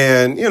 Mm-hmm.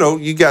 And,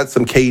 you got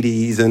some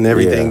KDs and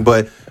everything,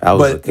 but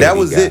that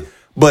was it.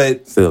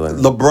 But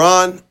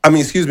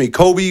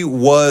Kobe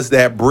was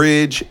that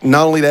bridge.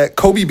 Not only that,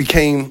 Kobe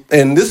became,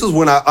 and this is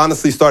when I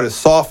honestly started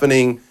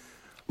softening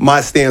my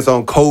stance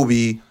on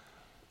Kobe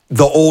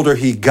the older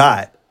he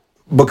got,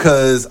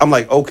 because I'm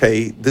like,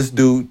 okay, this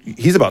dude,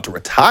 he's about to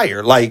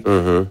retire. Like,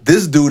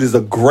 this dude is a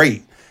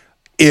great.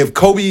 If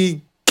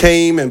Kobe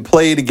came and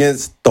played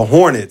against the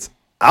Hornets,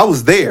 I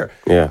was there.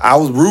 Yeah. I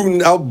was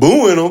rooting, I was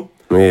booing him.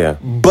 Yeah.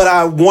 But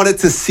I wanted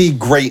to see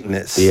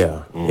greatness.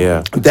 Yeah.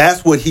 Yeah.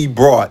 That's what he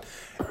brought.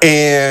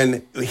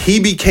 And he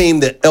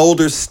became the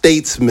elder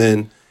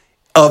statesman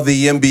of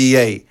the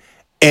NBA.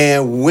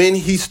 And when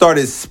he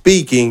started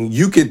speaking,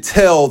 you could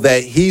tell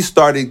that he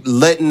started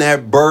letting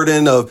that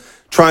burden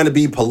of trying to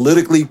be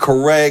politically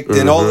correct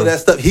and all of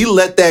that stuff. He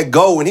let that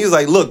go, and he was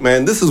like, look,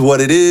 man, this is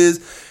what it is.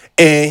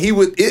 And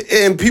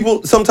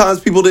sometimes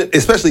people didn't,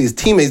 especially his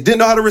teammates, didn't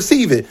know how to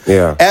receive it.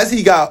 Yeah.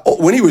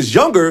 When he was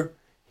younger,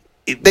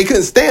 they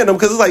couldn't stand him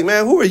because it's like,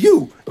 man, who are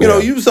you? You know,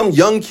 you some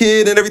young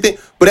kid and everything.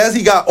 But as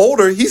he got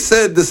older, he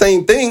said the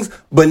same things.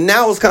 But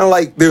now it's kind of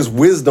like there's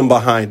wisdom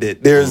behind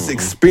it. There's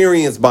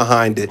experience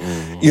behind it.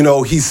 You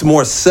know, he's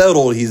more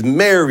settled. He's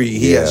married.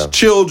 He has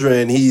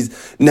children.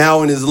 He's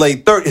now in his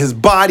late 30s. His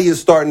body is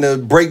starting to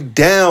break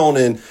down.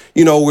 And,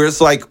 you know, where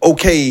it's like,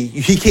 okay,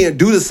 he can't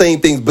do the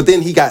same things. But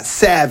then he got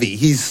savvy.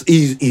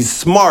 He's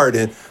smart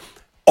and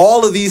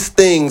all of these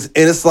things.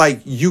 And it's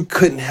like you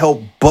couldn't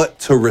help but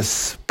to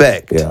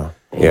respect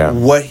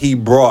what he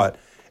brought.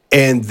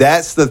 And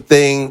that's the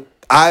thing.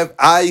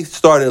 I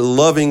started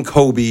loving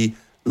Kobe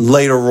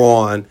later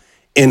on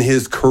in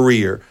his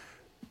career.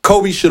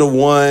 Kobe should have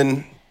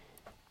won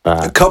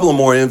a couple of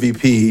more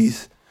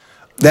MVPs.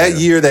 That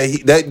year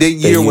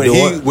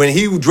when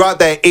he dropped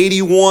that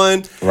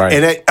 81,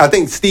 and I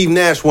think Steve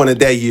Nash won it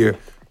that year.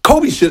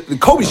 Kobe should have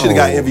got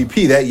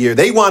MVP that year.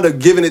 They wound up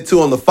giving it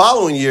to him the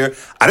following year.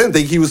 I didn't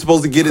think he was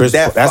supposed to get it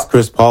that. That's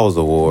Chris Paul's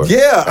award.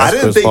 Yeah, I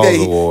didn't think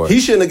that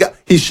he shouldn't have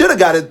got. He should have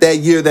got it that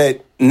year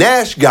that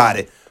Nash got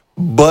it.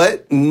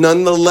 But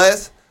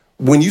nonetheless,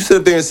 when you sit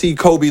up there and see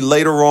Kobe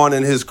later on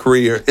in his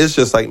career, it's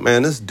just like,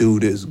 man, this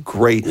dude is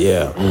great.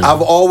 Yeah,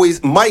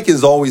 Mike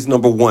is always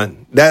number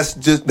one.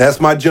 That's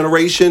my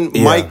generation.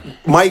 Yeah.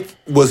 Mike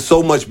was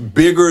so much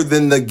bigger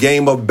than the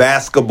game of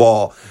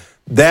basketball.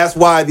 That's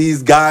why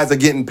these guys are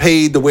getting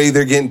paid the way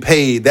they're getting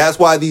paid. That's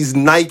why these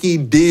Nike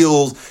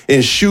deals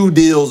and shoe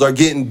deals are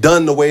getting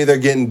done the way they're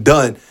getting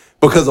done,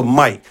 because of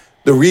Mike.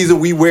 The reason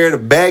we wear the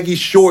baggy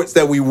shorts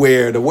that we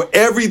wear,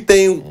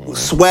 everything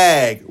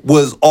swag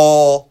was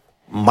all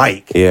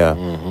Mike. Yeah.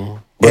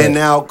 And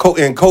now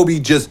Kobe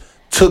just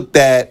took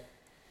that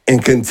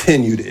and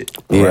continued it.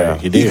 Yeah,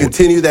 right. He did. He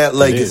continued that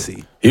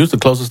legacy. He was the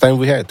closest thing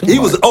we had to. He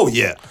was. Oh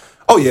yeah.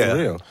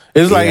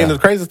 It's like, and the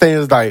craziest thing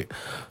is like,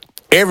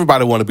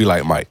 everybody want to be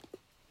like Mike.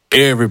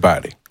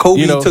 Everybody.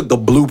 Kobe took the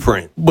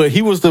blueprint. But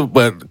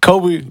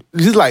Kobe,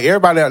 he's like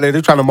everybody out there,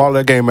 they're trying to model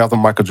their game after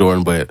Michael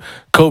Jordan, but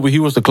Kobe, he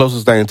was the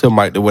closest thing to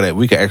Mike that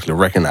we could actually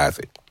recognize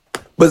it.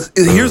 But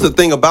here's the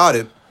thing about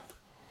it,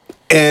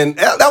 and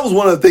that was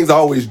one of the things I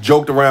always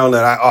joked around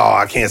that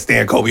I can't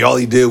stand Kobe. All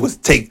he did was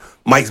take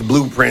Mike's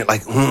blueprint,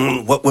 like,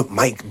 what would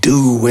Mike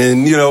do?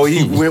 And, you know,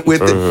 he went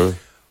with it.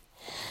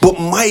 But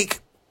Mike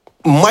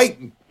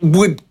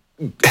would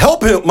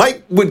help him.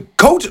 Mike would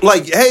coach him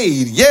like, hey,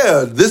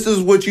 yeah, this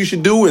is what you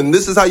should do, and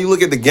this is how you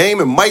look at the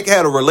game. And Mike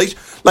had a relation,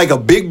 like a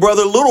big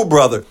brother, little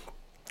brother.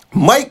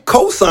 Mike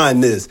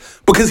co-signed this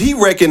because he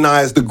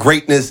recognized the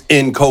greatness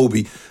in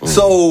Kobe.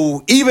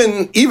 So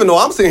even though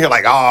I'm sitting here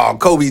like,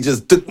 Kobe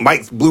just took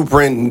Mike's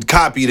blueprint and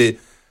copied it,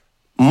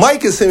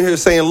 Mike is sitting here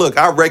saying, look,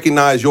 I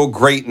recognize your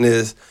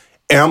greatness,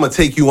 and I'm going to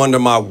take you under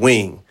my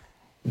wing.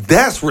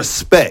 That's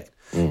respect.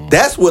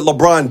 That's what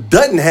LeBron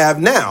doesn't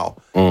have now.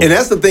 And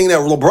that's the thing that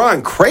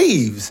LeBron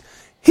craves.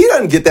 He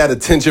doesn't get that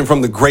attention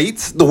from the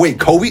greats the way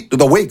Kobe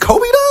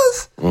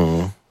does.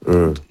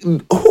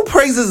 Who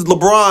praises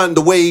LeBron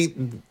the way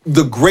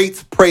the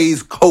greats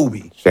praise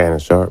Kobe? Shannon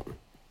Sharp.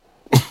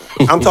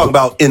 I'm talking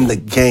about in the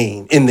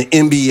game, in the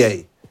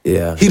NBA.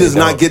 Yeah. He does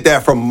not get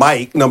that from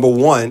Mike, number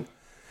one.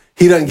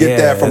 He doesn't get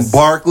that from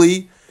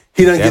Barkley.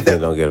 He doesn't get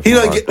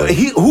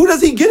that. Who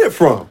does he get it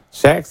from?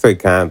 Shaq say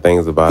kind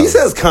things about him. He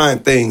says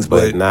kind things,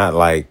 but not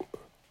like.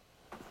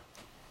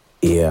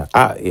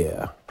 I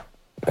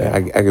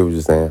get what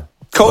you're saying.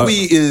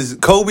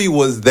 Kobe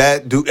was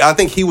that dude. I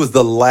think he was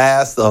the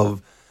last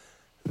of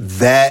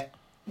that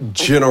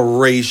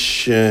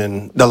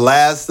generation. The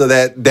last of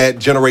that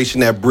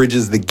generation that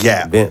bridges the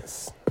gap.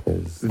 Vince.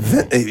 Vince.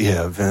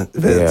 Yeah.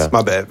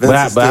 My bad.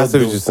 Vince but I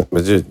see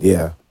what you're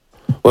saying.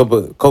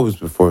 But Kobe's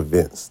before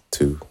Vince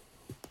too.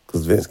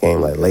 Because Vince came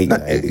like late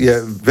 90s.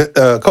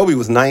 Yeah, Kobe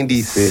was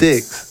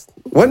 96.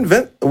 Wasn't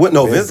Vince?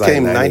 Vince like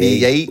came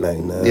 98.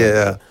 99.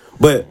 Yeah.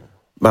 But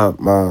my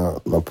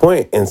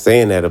point in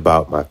saying that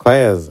about my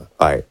class,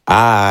 it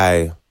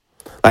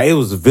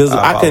was visible.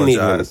 I couldn't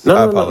even.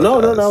 No,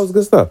 it was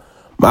good stuff.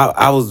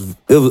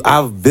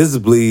 I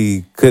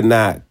visibly could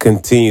not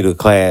continue the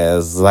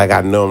class like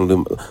I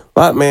normally do.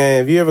 But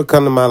man, if you ever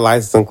come to my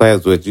licensing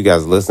class, which you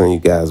guys listen, you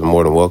guys are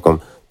more than welcome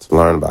to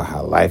learn about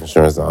how life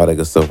insurance and all that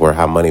good stuff work,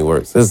 how money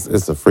works.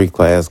 It's a free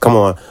class. Come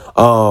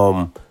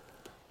on.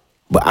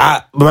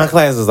 But my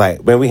class is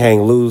like, man, we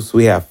hang loose,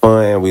 we have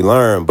fun, we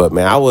learn. But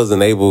man, I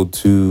wasn't able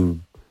to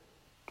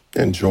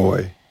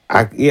enjoy.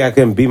 I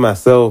couldn't be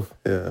myself.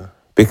 Yeah.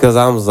 Because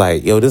I was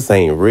like, yo, this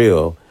ain't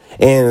real.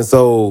 And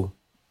so,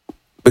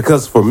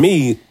 because for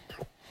me,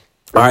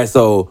 all right,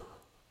 so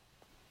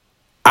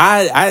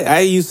I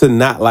used to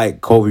not like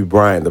Kobe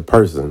Bryant, the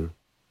person.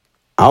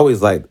 I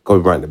always liked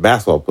Kobe Bryant, the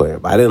basketball player,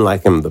 but I didn't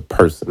like him, the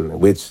person,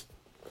 which...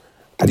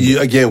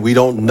 we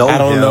don't know him. I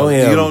don't know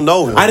him. You don't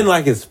know him. I didn't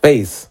like his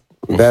face.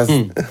 When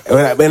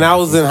I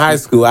was in high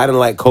school, I didn't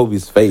like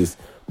Kobe's face.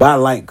 But I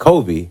like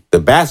Kobe, the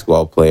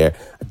basketball player.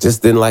 I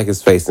just didn't like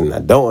his face, and I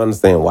don't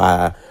understand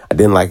why I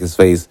didn't like his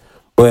face.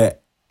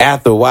 But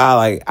after a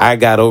while, I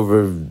got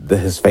over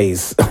his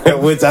face,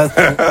 which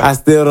I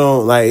still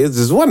don't like. It's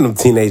just one of them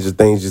teenager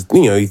things. Just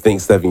you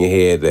think stuff in your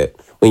head that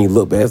when you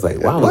look back, it's like,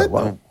 wow,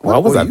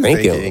 what was I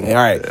thinking? All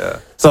right. Yeah.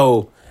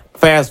 So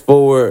fast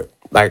forward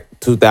like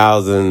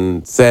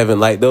 2007,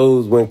 like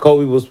those when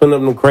Kobe was putting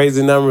up them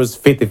crazy numbers,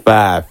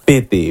 55,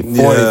 50, 45.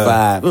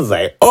 Yeah. It was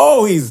like,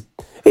 oh, he's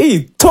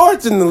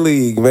torching the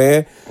league,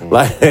 man.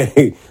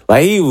 Like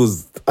he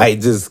was like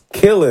just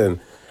killing.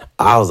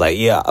 I was like,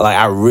 yeah, like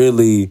I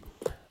really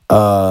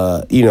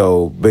became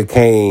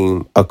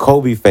a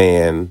Kobe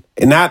fan,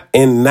 and not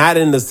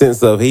in the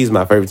sense of he's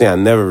my favorite team. I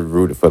never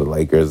rooted for the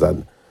Lakers.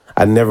 I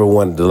never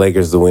wanted the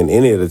Lakers to win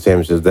any of the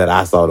championships that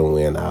I saw them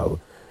win.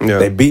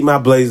 They beat my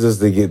Blazers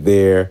to get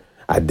there.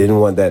 I didn't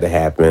want that to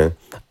happen.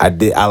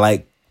 They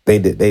lost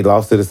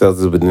to the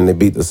Celtics, but then they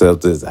beat the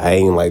Celtics. I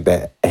ain't like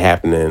that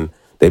happening.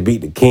 They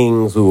beat the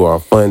Kings, who are a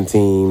fun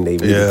team. They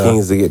beat the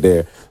Kings to get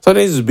there. So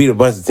they just beat a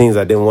bunch of teams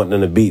I didn't want them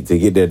to beat to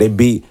get there. They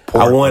beat.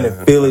 Portland. I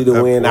wanted Philly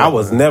to win. I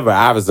was never an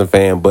Iverson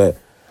fan, but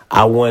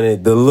I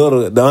wanted the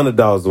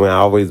underdogs to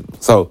win.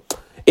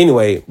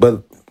 Anyway,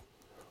 but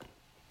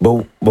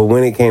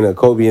when it came to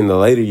Kobe in the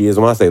later years,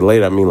 when I say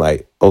later, I mean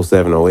like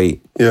 07,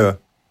 08. Yeah.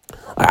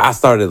 I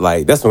started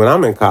that's when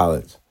I'm in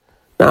college.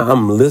 Now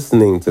I'm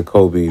listening to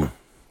Kobe.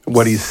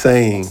 What he's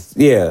saying.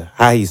 Yeah,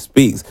 how he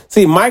speaks.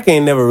 See, Mike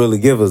ain't never really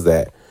give us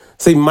that.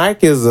 See,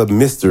 Mike is a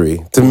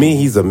mystery. To me,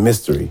 he's a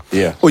mystery.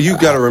 Yeah. Well, you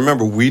got to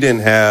remember, we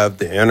didn't have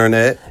the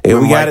internet. Yeah,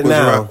 we got it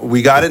now.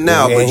 We got it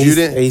now, but you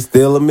didn't. He's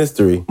still a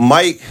mystery.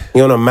 Mike.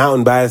 He on a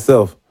mountain by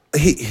himself.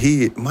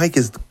 Mike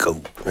is the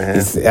GOAT, man.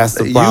 That's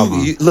the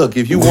problem. Look,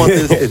 if you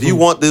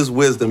want this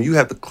wisdom, you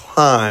have to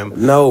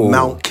climb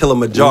Mount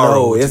Kilimanjaro.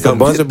 No, it's a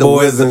bunch of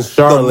boys in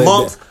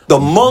Charlotte. The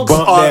monks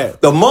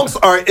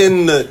are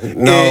in the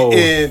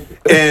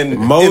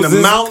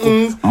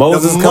mountains.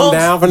 Moses come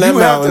down from that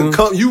mountain.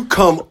 You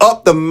come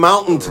up the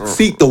mountain to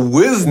seek the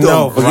wisdom.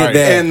 No, forget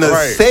that. And the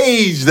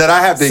sage that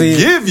I have to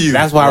give you.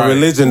 That's why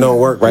religion don't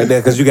work right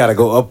there, because you got to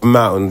go up a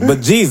mountain. But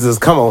Jesus,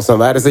 come on,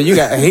 somebody.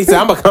 He said,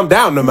 I'm gonna come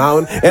down the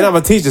mountain and I'm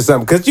gonna teach you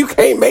something, because you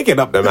can't make it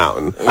up the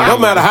mountain, no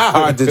matter how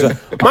hard you try.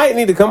 Might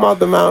need to come off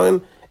the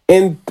mountain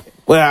and.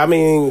 Well, I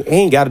mean, he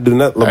ain't got to do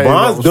nothing.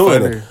 LeBron's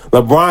doing it.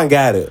 LeBron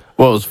got it.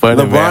 What was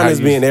funny? LeBron is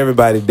being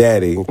everybody's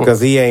daddy,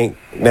 because he ain't.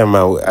 Never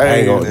mind. I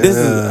ain't gonna.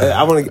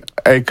 I want to.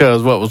 Hey,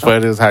 cuz what was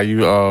funny is how you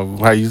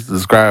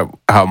describe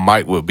how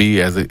Mike would be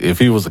if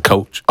he was a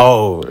coach.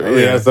 Oh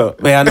yeah. So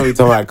man, I know you're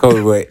talking about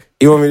Kobe, but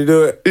you want me to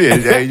do it?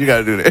 Yeah, you got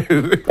to do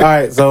that. All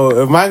right.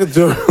 So if Michael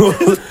Jordan,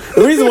 the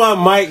reason why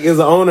Mike is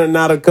an owner,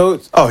 not a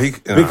coach,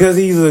 because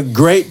he's a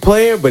great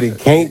player, but he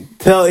can't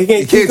tell. He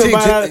can't teach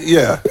somebody.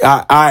 Yeah.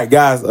 All right,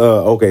 guys.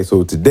 Okay.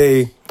 So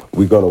today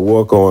we're gonna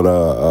work on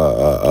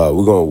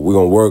we're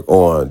gonna work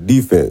on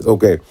defense.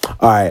 Okay.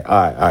 All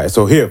right.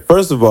 So here,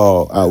 first of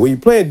all, when you're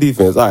playing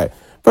defense, all right.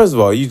 First of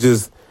all, you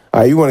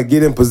want to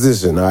get in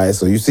position. All right.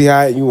 So you see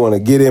how you want to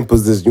get in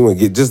position. You want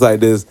to get just like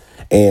this,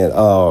 and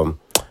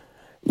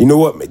you know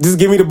what? Just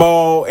give me the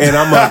ball, and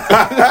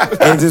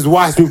and just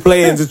watch me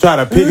play, and just try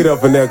to pick it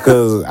up from there,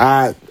 because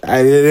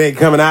it ain't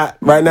coming out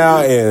right now,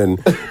 and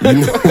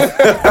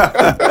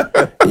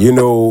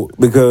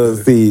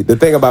because see, the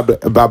thing about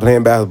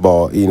playing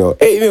basketball,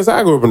 so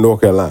I grew up in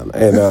North Carolina,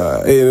 and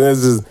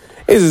it's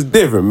just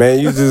different, man.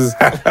 You just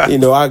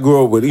I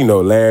grew up with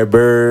Larry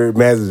Bird,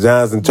 Magic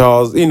Johnson,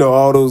 Charles,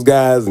 all those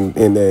guys, and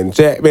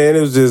Shaq, man.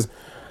 It was just,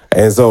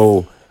 and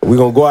so. We're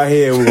going to go out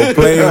here and we're going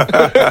to play,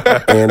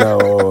 and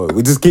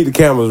we just keep the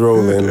cameras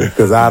rolling,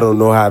 because I don't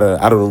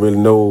really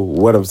know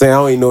what I'm saying. I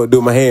don't even know what to do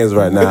with my hands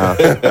right now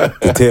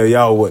to tell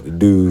y'all what to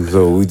do.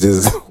 So we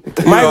just,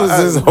 Mike was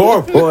just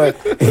horrible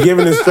at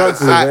giving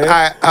instructions,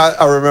 man.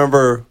 I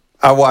remember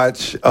I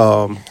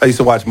used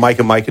to watch Mike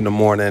and Mike in the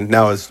morning.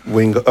 Now it's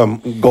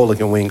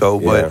Golick and Wingo,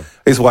 but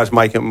I used to watch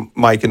Mike and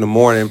Mike in the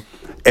morning.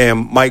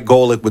 And Mike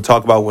Golick would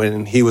talk about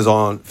when he was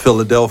on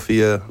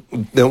Philadelphia,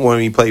 then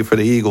when he played for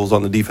the Eagles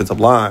on the defensive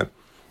line.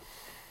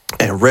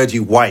 And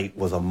Reggie White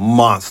was a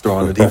monster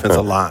on the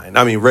defensive line.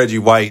 I mean, Reggie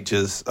White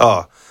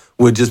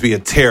would just be a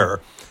terror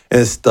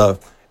and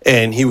stuff.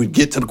 And he would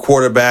get to the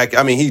quarterback.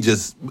 I mean, he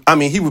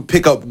would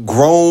pick up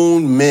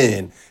grown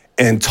men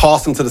and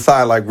toss them to the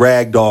side like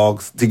rag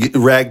dolls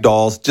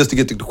just to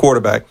get to the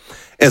quarterback.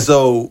 And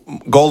so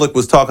Golick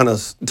was telling a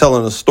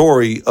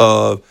story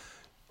of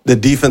the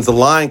defensive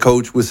line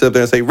coach would sit up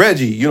there and say,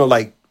 Reggie,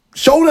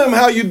 show them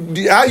how you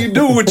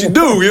do what you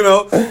do,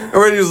 And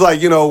Reggie was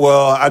like,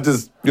 well, I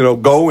just,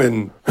 go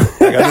and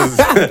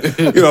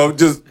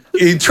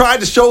he tried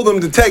to show them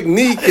the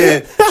technique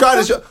and tried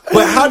to show,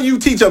 but how do you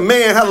teach a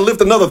man how to lift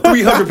another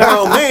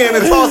 300-pound man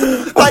and toss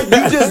him? Like,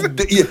 that's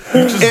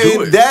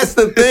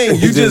the thing.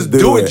 You just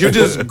do it. You're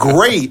just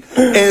great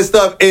and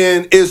stuff.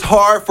 And it's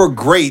hard for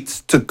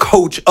greats to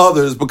coach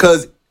others,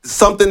 because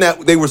something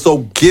that they were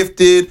so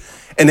gifted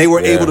and they were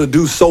able to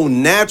do so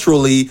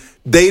naturally,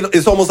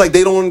 it's almost like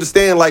they don't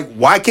understand, like,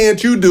 why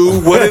can't you do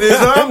what it is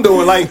I'm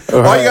doing? Like,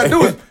 all you got to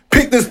do is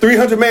pick this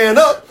 300 man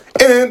up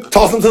and then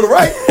toss him to the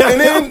right, and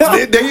then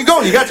there you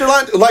go. You got your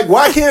line. Like,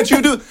 why can't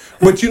you do?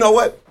 But you know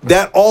what?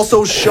 That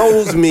also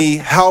shows me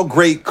how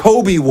great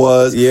Kobe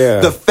was.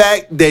 Yeah. The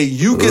fact that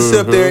you can sit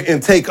up there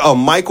and take a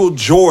Michael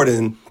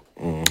Jordan,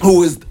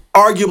 who is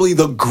arguably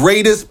the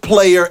greatest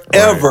player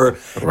ever,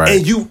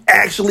 and you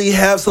actually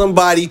have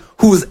somebody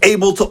who is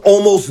able to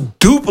almost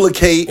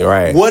duplicate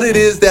what it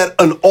is that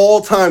an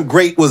all-time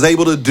great was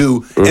able to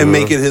do and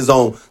make it his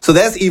own. So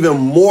that's even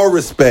more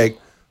respect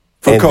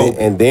for Kobe.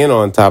 And then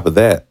on top of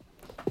that,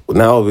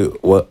 not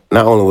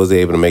only was he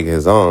able to make it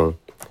his own,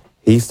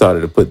 he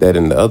started to put that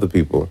into other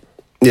people.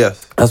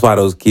 Yes. That's why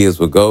those kids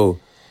would go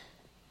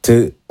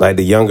to, like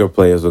the younger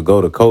players would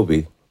go to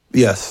Kobe.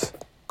 Yes.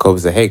 Kobe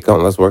said, hey,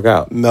 come, let's work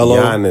out.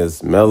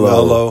 Giannis,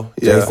 Melo,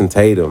 Jason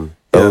Tatum,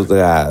 those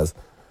guys.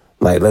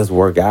 Like, let's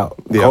work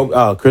out. Yeah.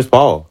 Kobe, Chris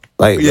Paul.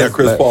 Like,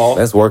 Chris Paul.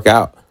 Let's work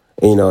out.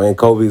 And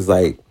Kobe's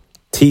like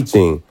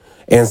teaching.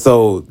 And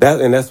so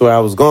that's where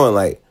I was going.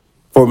 Like,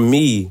 for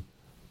me,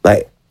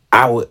 like,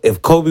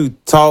 if Kobe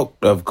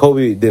talked, if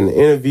Kobe did an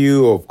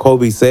interview, or if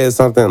Kobe said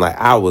something, like,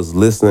 I was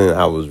listening,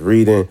 I was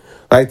reading.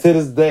 Like, to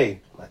this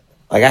day,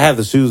 like, I have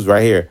the shoes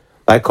right here.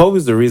 Like,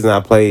 Kobe's the reason I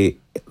play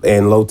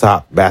in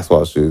low-top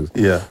basketball shoes.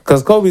 Yeah.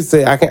 Because Kobe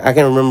said, I can't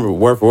remember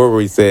word for word what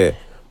he said,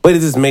 but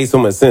it just made so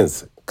much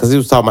sense. Because he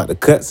was talking about the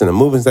cuts and the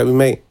movements that we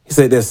make. He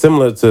said they're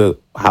similar to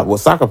what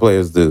soccer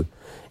players do.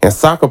 And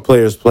soccer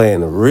players play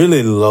in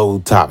really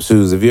low-top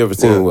shoes. If you ever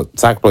seen what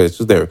soccer players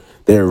shoes, they're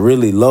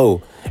really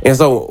low. And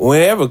so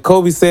whenever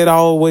Kobe said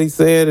all what he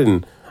said,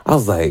 and I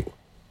was like,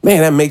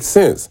 man, that makes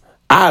sense.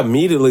 I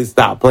immediately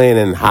stopped playing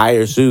in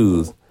higher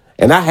shoes.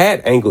 And I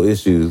had ankle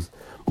issues.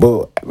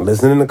 But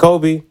listening to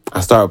Kobe, I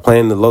started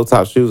playing the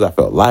low-top shoes. I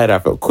felt lighter. I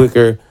felt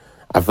quicker.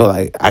 I felt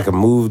like I could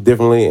move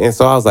differently. And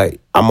so I was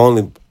like, I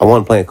want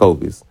to play in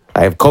Kobe's.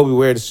 Like, if Kobe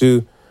wear the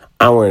shoe,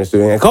 I'm wearing the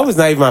shoe. And Kobe's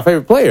not even my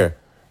favorite player.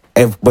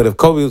 But if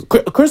Kobe was...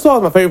 Chris Paul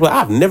is my favorite player.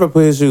 I've never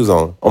put his shoes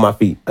on my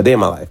feet a day in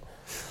my life.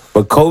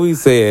 But Kobe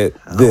said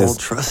this. I don't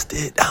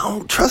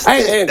trust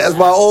it. That's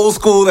my old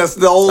school. That's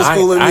the old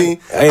school in me.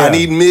 I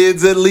need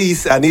mids at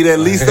least. I need at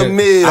least a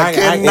mid. I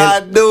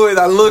cannot do it.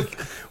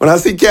 When I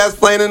see cats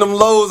playing in them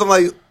lows, I'm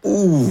like,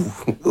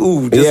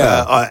 just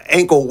an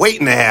ankle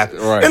waiting to happen.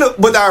 Right.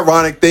 But the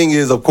ironic thing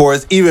is, of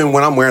course, even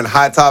when I'm wearing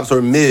high tops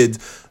or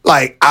mids,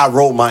 like, I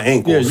roll my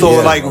ankle.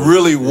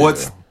 Really,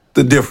 what's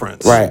the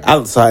difference? Right. I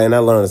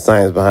learned the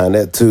science behind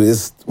that, too.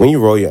 It's when you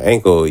roll your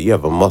ankle, you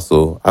have a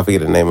muscle. I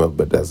forget the name of it,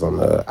 but that's on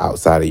the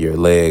outside of your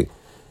leg.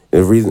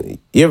 The reason,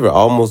 you ever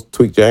almost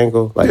tweaked your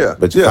ankle?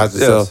 But you caught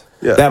yourself?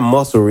 Yeah. That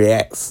muscle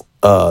reacts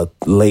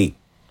late.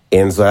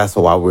 And so that's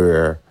why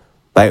we're...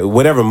 Like,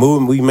 whatever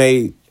movement we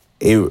made,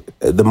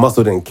 the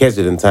muscle didn't catch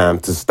it in time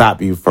to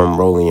stop you from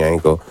rolling your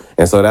ankle.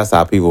 And so that's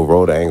how people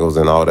roll their ankles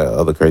and all that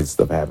other crazy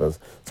stuff happens.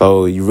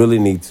 So you really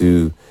need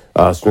to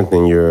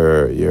strengthen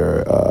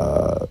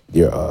the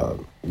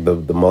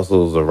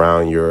muscles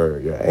around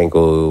your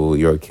ankle,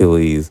 your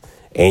Achilles,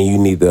 and you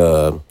need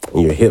your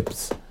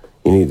hips.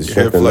 You need to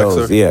strengthen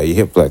those. Yeah, your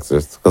hip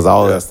flexors, because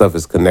all that stuff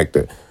is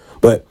connected.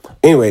 But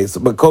anyways,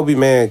 Kobe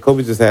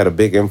just had a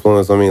big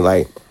influence on me.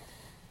 Like,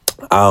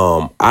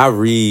 I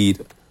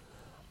read,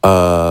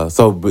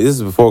 so this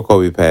is before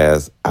Kobe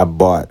passed, I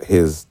bought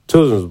his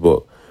children's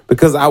book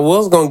because I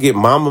was going to get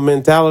Mama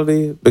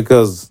Mentality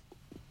because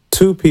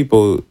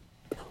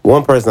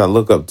one person I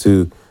look up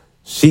to,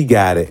 she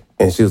got it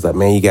and she was like,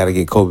 man, you got to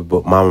get Kobe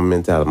book, Mama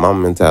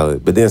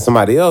Mentality. But then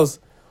somebody else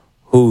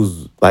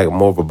who's like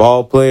more of a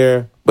ball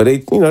player, but they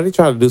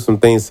try to do some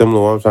things similar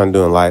to what I'm trying to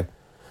do in life.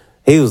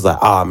 He was like,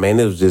 oh man,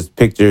 it was just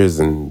pictures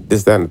and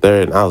this, that, and the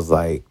third. And I was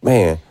like,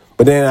 man.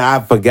 But then I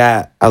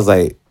forgot. I was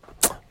like,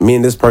 me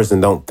and this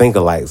person don't think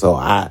alike. So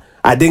I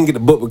didn't get the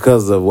book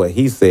because of what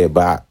he said,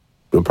 but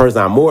the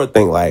person I more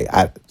think like,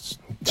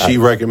 she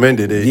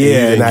recommended it.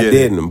 Yeah, and I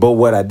didn't. But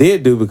what I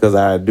did do, because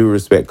I do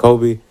respect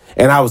Kobe,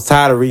 and I was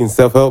tired of reading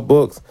self-help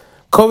books,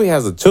 Kobe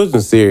has a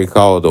children's series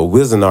called the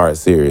Wizenard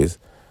series.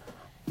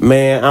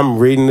 Man, I'm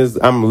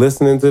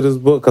listening to this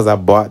book because I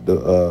bought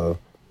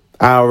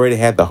I already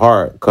had the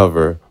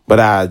hardcover, but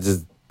I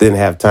just didn't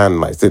have time to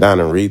like sit down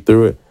and read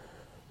through it.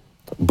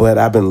 But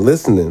I've been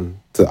listening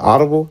to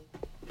Audible.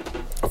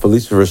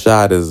 Felicia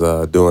Rashad is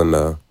doing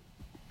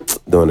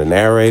the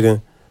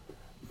narrating.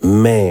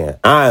 Man,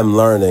 I am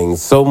learning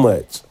so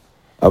much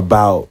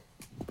about.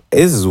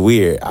 This is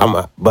weird. I'm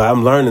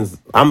learning.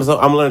 I'm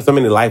learning so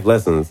many life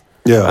lessons.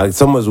 Yeah, like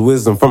so much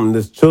wisdom from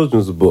this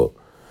children's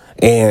book.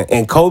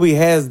 And Kobe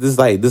has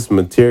this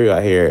material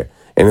out here,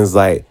 and it's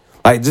like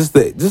just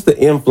the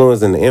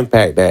influence and the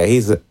impact that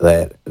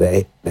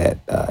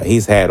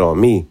he's had on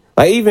me.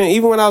 Like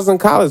even when I was in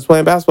college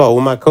playing basketball,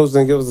 when my coach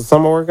didn't give us a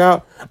summer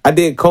workout, I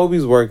did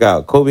Kobe's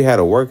workout. Kobe had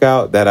a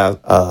workout that I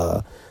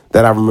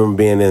remember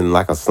being in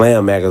like a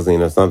Slam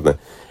magazine or something.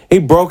 He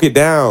broke it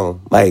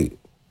down, like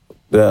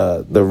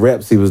the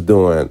reps he was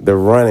doing, the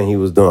running he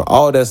was doing,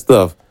 all that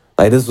stuff.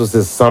 Like this was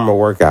his summer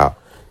workout.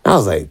 I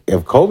was like,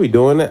 if Kobe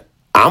doing it,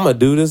 I'm gonna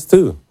do this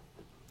too.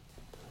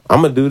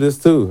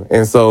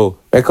 And so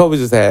Kobe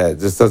just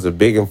had such a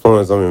big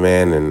influence on me,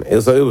 man. And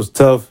it was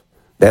tough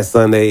that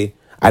Sunday.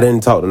 I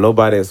didn't talk to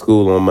nobody at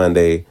school on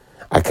Monday.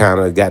 I kind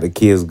of got the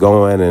kids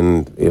going,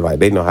 and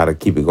they know how to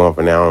keep it going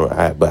for now.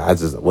 But I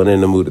just wasn't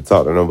in the mood to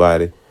talk to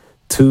nobody.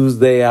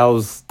 Tuesday, I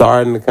was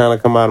starting to kind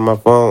of come out of my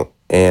funk,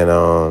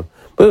 but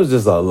But it was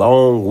just a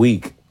long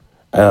week.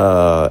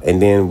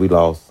 And then we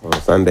lost on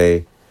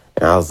Sunday.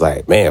 And I was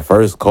like, man,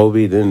 first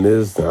Kobe, then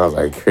this. And I was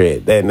like,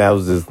 crit. That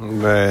was just,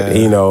 Man.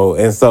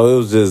 and so it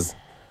was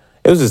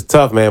just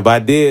tough, man. But I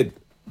did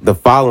the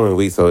following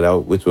week,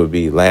 which would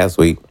be last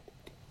week.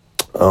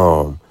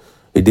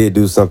 We did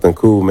do something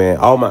cool, man.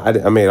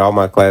 I made all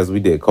my classes.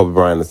 We did Kobe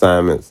Bryant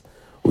assignments.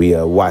 We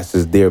watched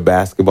his Dear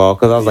Basketball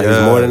because I was like,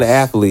 he's more than an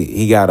athlete.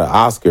 He got an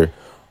Oscar.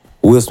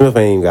 Will Smith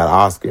ain't even got an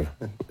Oscar.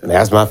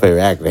 That's my favorite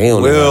actor. He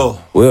don't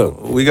Will,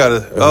 we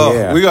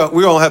gotta. We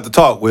gonna have to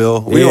talk.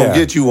 Will, we gonna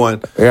get you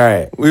one.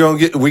 Right. We're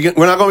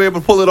not gonna be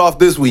able to pull it off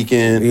this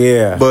weekend.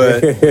 Yeah.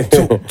 But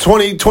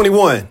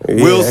 2021,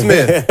 Will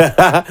Smith.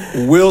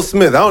 Will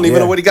Smith. I don't even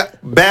know what he got.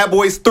 Bad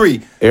Boys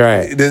 3.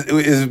 Right.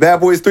 Is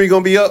Bad Boys 3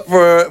 gonna be up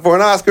for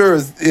an Oscar? Or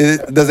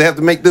does it have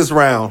to make this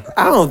round?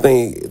 I don't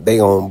think they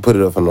gonna put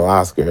it up for no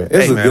Oscar.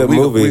 It's a good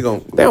movie.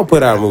 They don't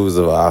put out movies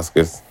of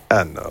Oscars.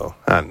 I know.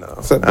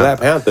 Except Black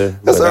Panther.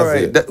 That's all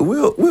right.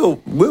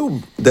 Will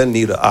doesn't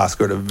need an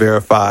Oscar to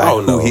verify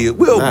who he is.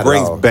 Will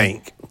brings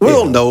bank.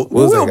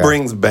 Will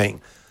brings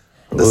bank.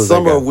 The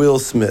summer of Will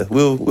Smith.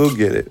 We'll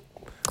get it.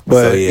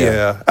 But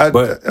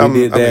I'm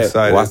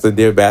excited. Watched the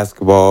Dear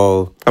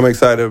Basketball. I'm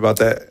excited about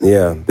that.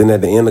 Yeah. Then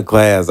at the end of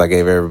class, I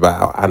gave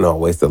everybody. I know I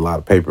wasted a lot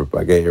of paper,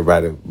 but I gave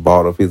everybody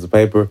bought a piece of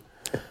paper.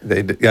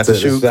 They got to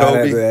shoot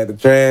Kobe at the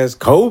trash.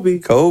 Kobe.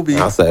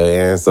 I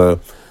say, and so.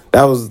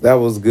 That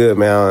was good,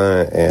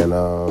 man, and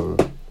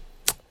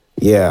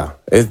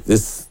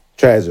it's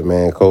tragic,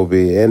 man.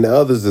 Kobe and the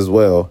others as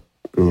well,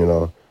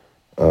 the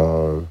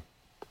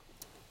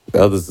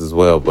others as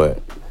well.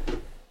 But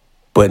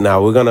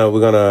now we're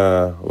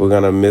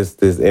gonna miss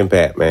this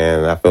impact,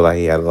 man. I feel like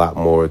he had a lot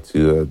more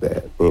to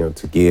that,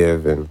 to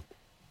give, and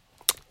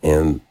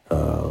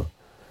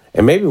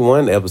maybe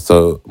one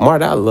episode,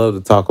 Martin, I'd love to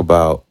talk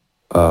about.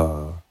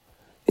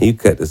 You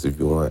cut this if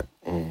you want,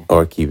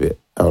 or keep it.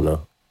 I don't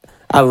know.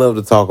 I love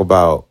to talk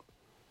about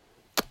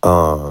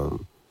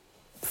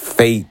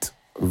fate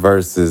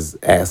versus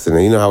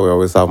accident. You know how we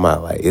always talk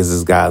about, like, is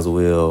this God's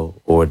will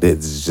or did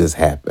this just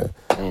happen?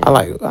 I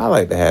like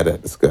to have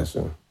that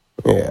discussion.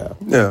 Yeah.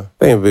 I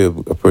think it'd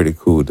be a pretty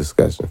cool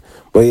discussion.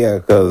 But yeah,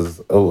 because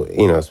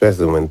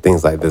especially when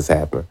things like this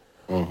happen.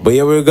 But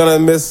yeah, we're gonna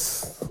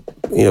miss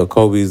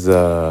Kobe's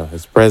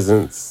his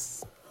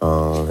presence,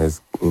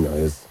 his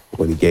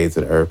what he gave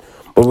to the earth.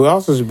 But we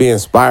also should be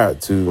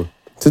inspired to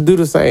do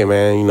the same,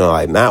 man.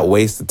 Like, not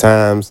waste the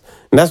times.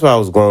 And that's where I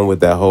was going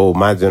with that whole,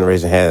 my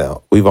generation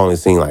we've only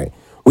seen, like,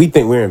 we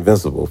think we're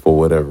invincible for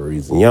whatever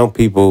reason. Young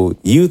people,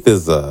 youth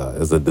is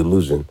a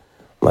delusion.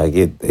 Like,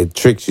 it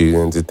tricks you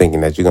into thinking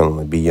that you're going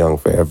to be young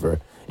forever.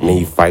 And then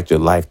you fight your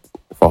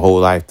whole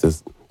life to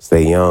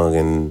stay young.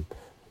 And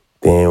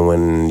then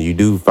when you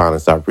do finally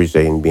start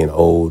appreciating being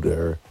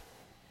older,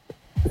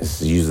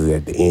 it's usually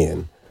at the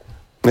end.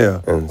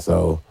 Yeah. And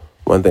so,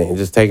 one thing,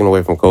 just taking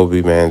away from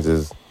Kobe, man,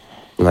 just,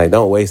 like,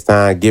 don't waste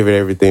time. Give it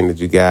everything that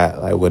you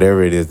got. Like,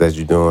 whatever it is that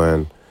you're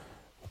doing,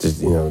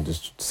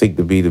 just seek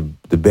to be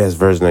the best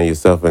version of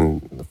yourself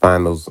and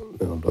find those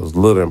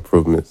little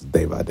improvements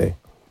day by day.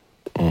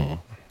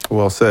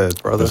 Well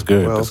said, brother. That's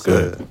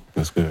good.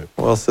 That's good.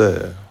 Well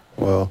said.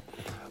 Well,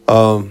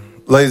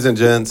 ladies and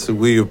gents,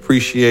 we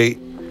appreciate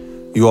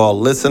you all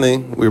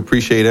listening. We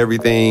appreciate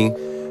everything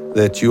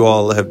that you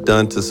all have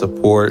done to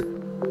support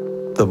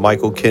the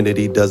Michael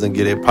Kennedy Doesn't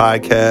Get It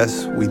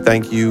podcast. We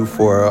thank you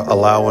for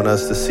allowing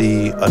us to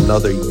see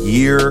another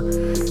year,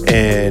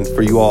 and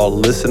for you all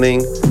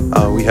listening.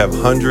 We have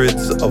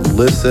hundreds of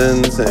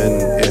listens,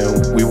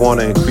 and we want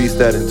to increase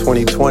that in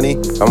 2020.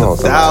 Come on,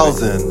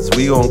 thousands.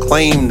 We gonna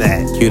claim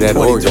that Cue that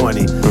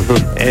 2020.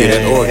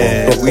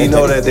 And we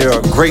know that there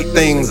are great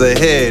things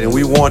ahead, and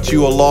we want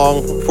you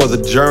along for the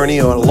journey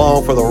or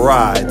along for the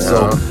ride.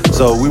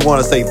 So we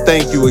want to say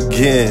thank you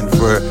again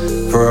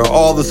for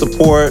all the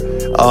support.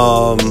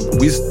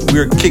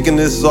 We're kicking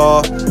this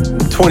off.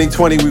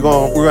 2020, we're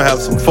gonna have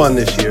some fun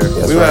this year.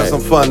 We're gonna have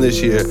some fun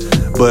this year.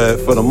 But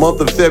for the month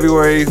of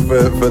February,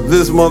 for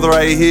this month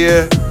right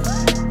here,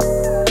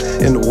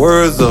 in the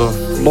words of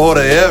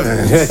Florida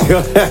Evans,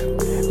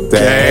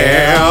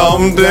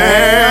 damn.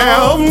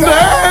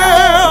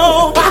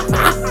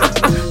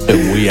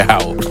 We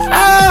out.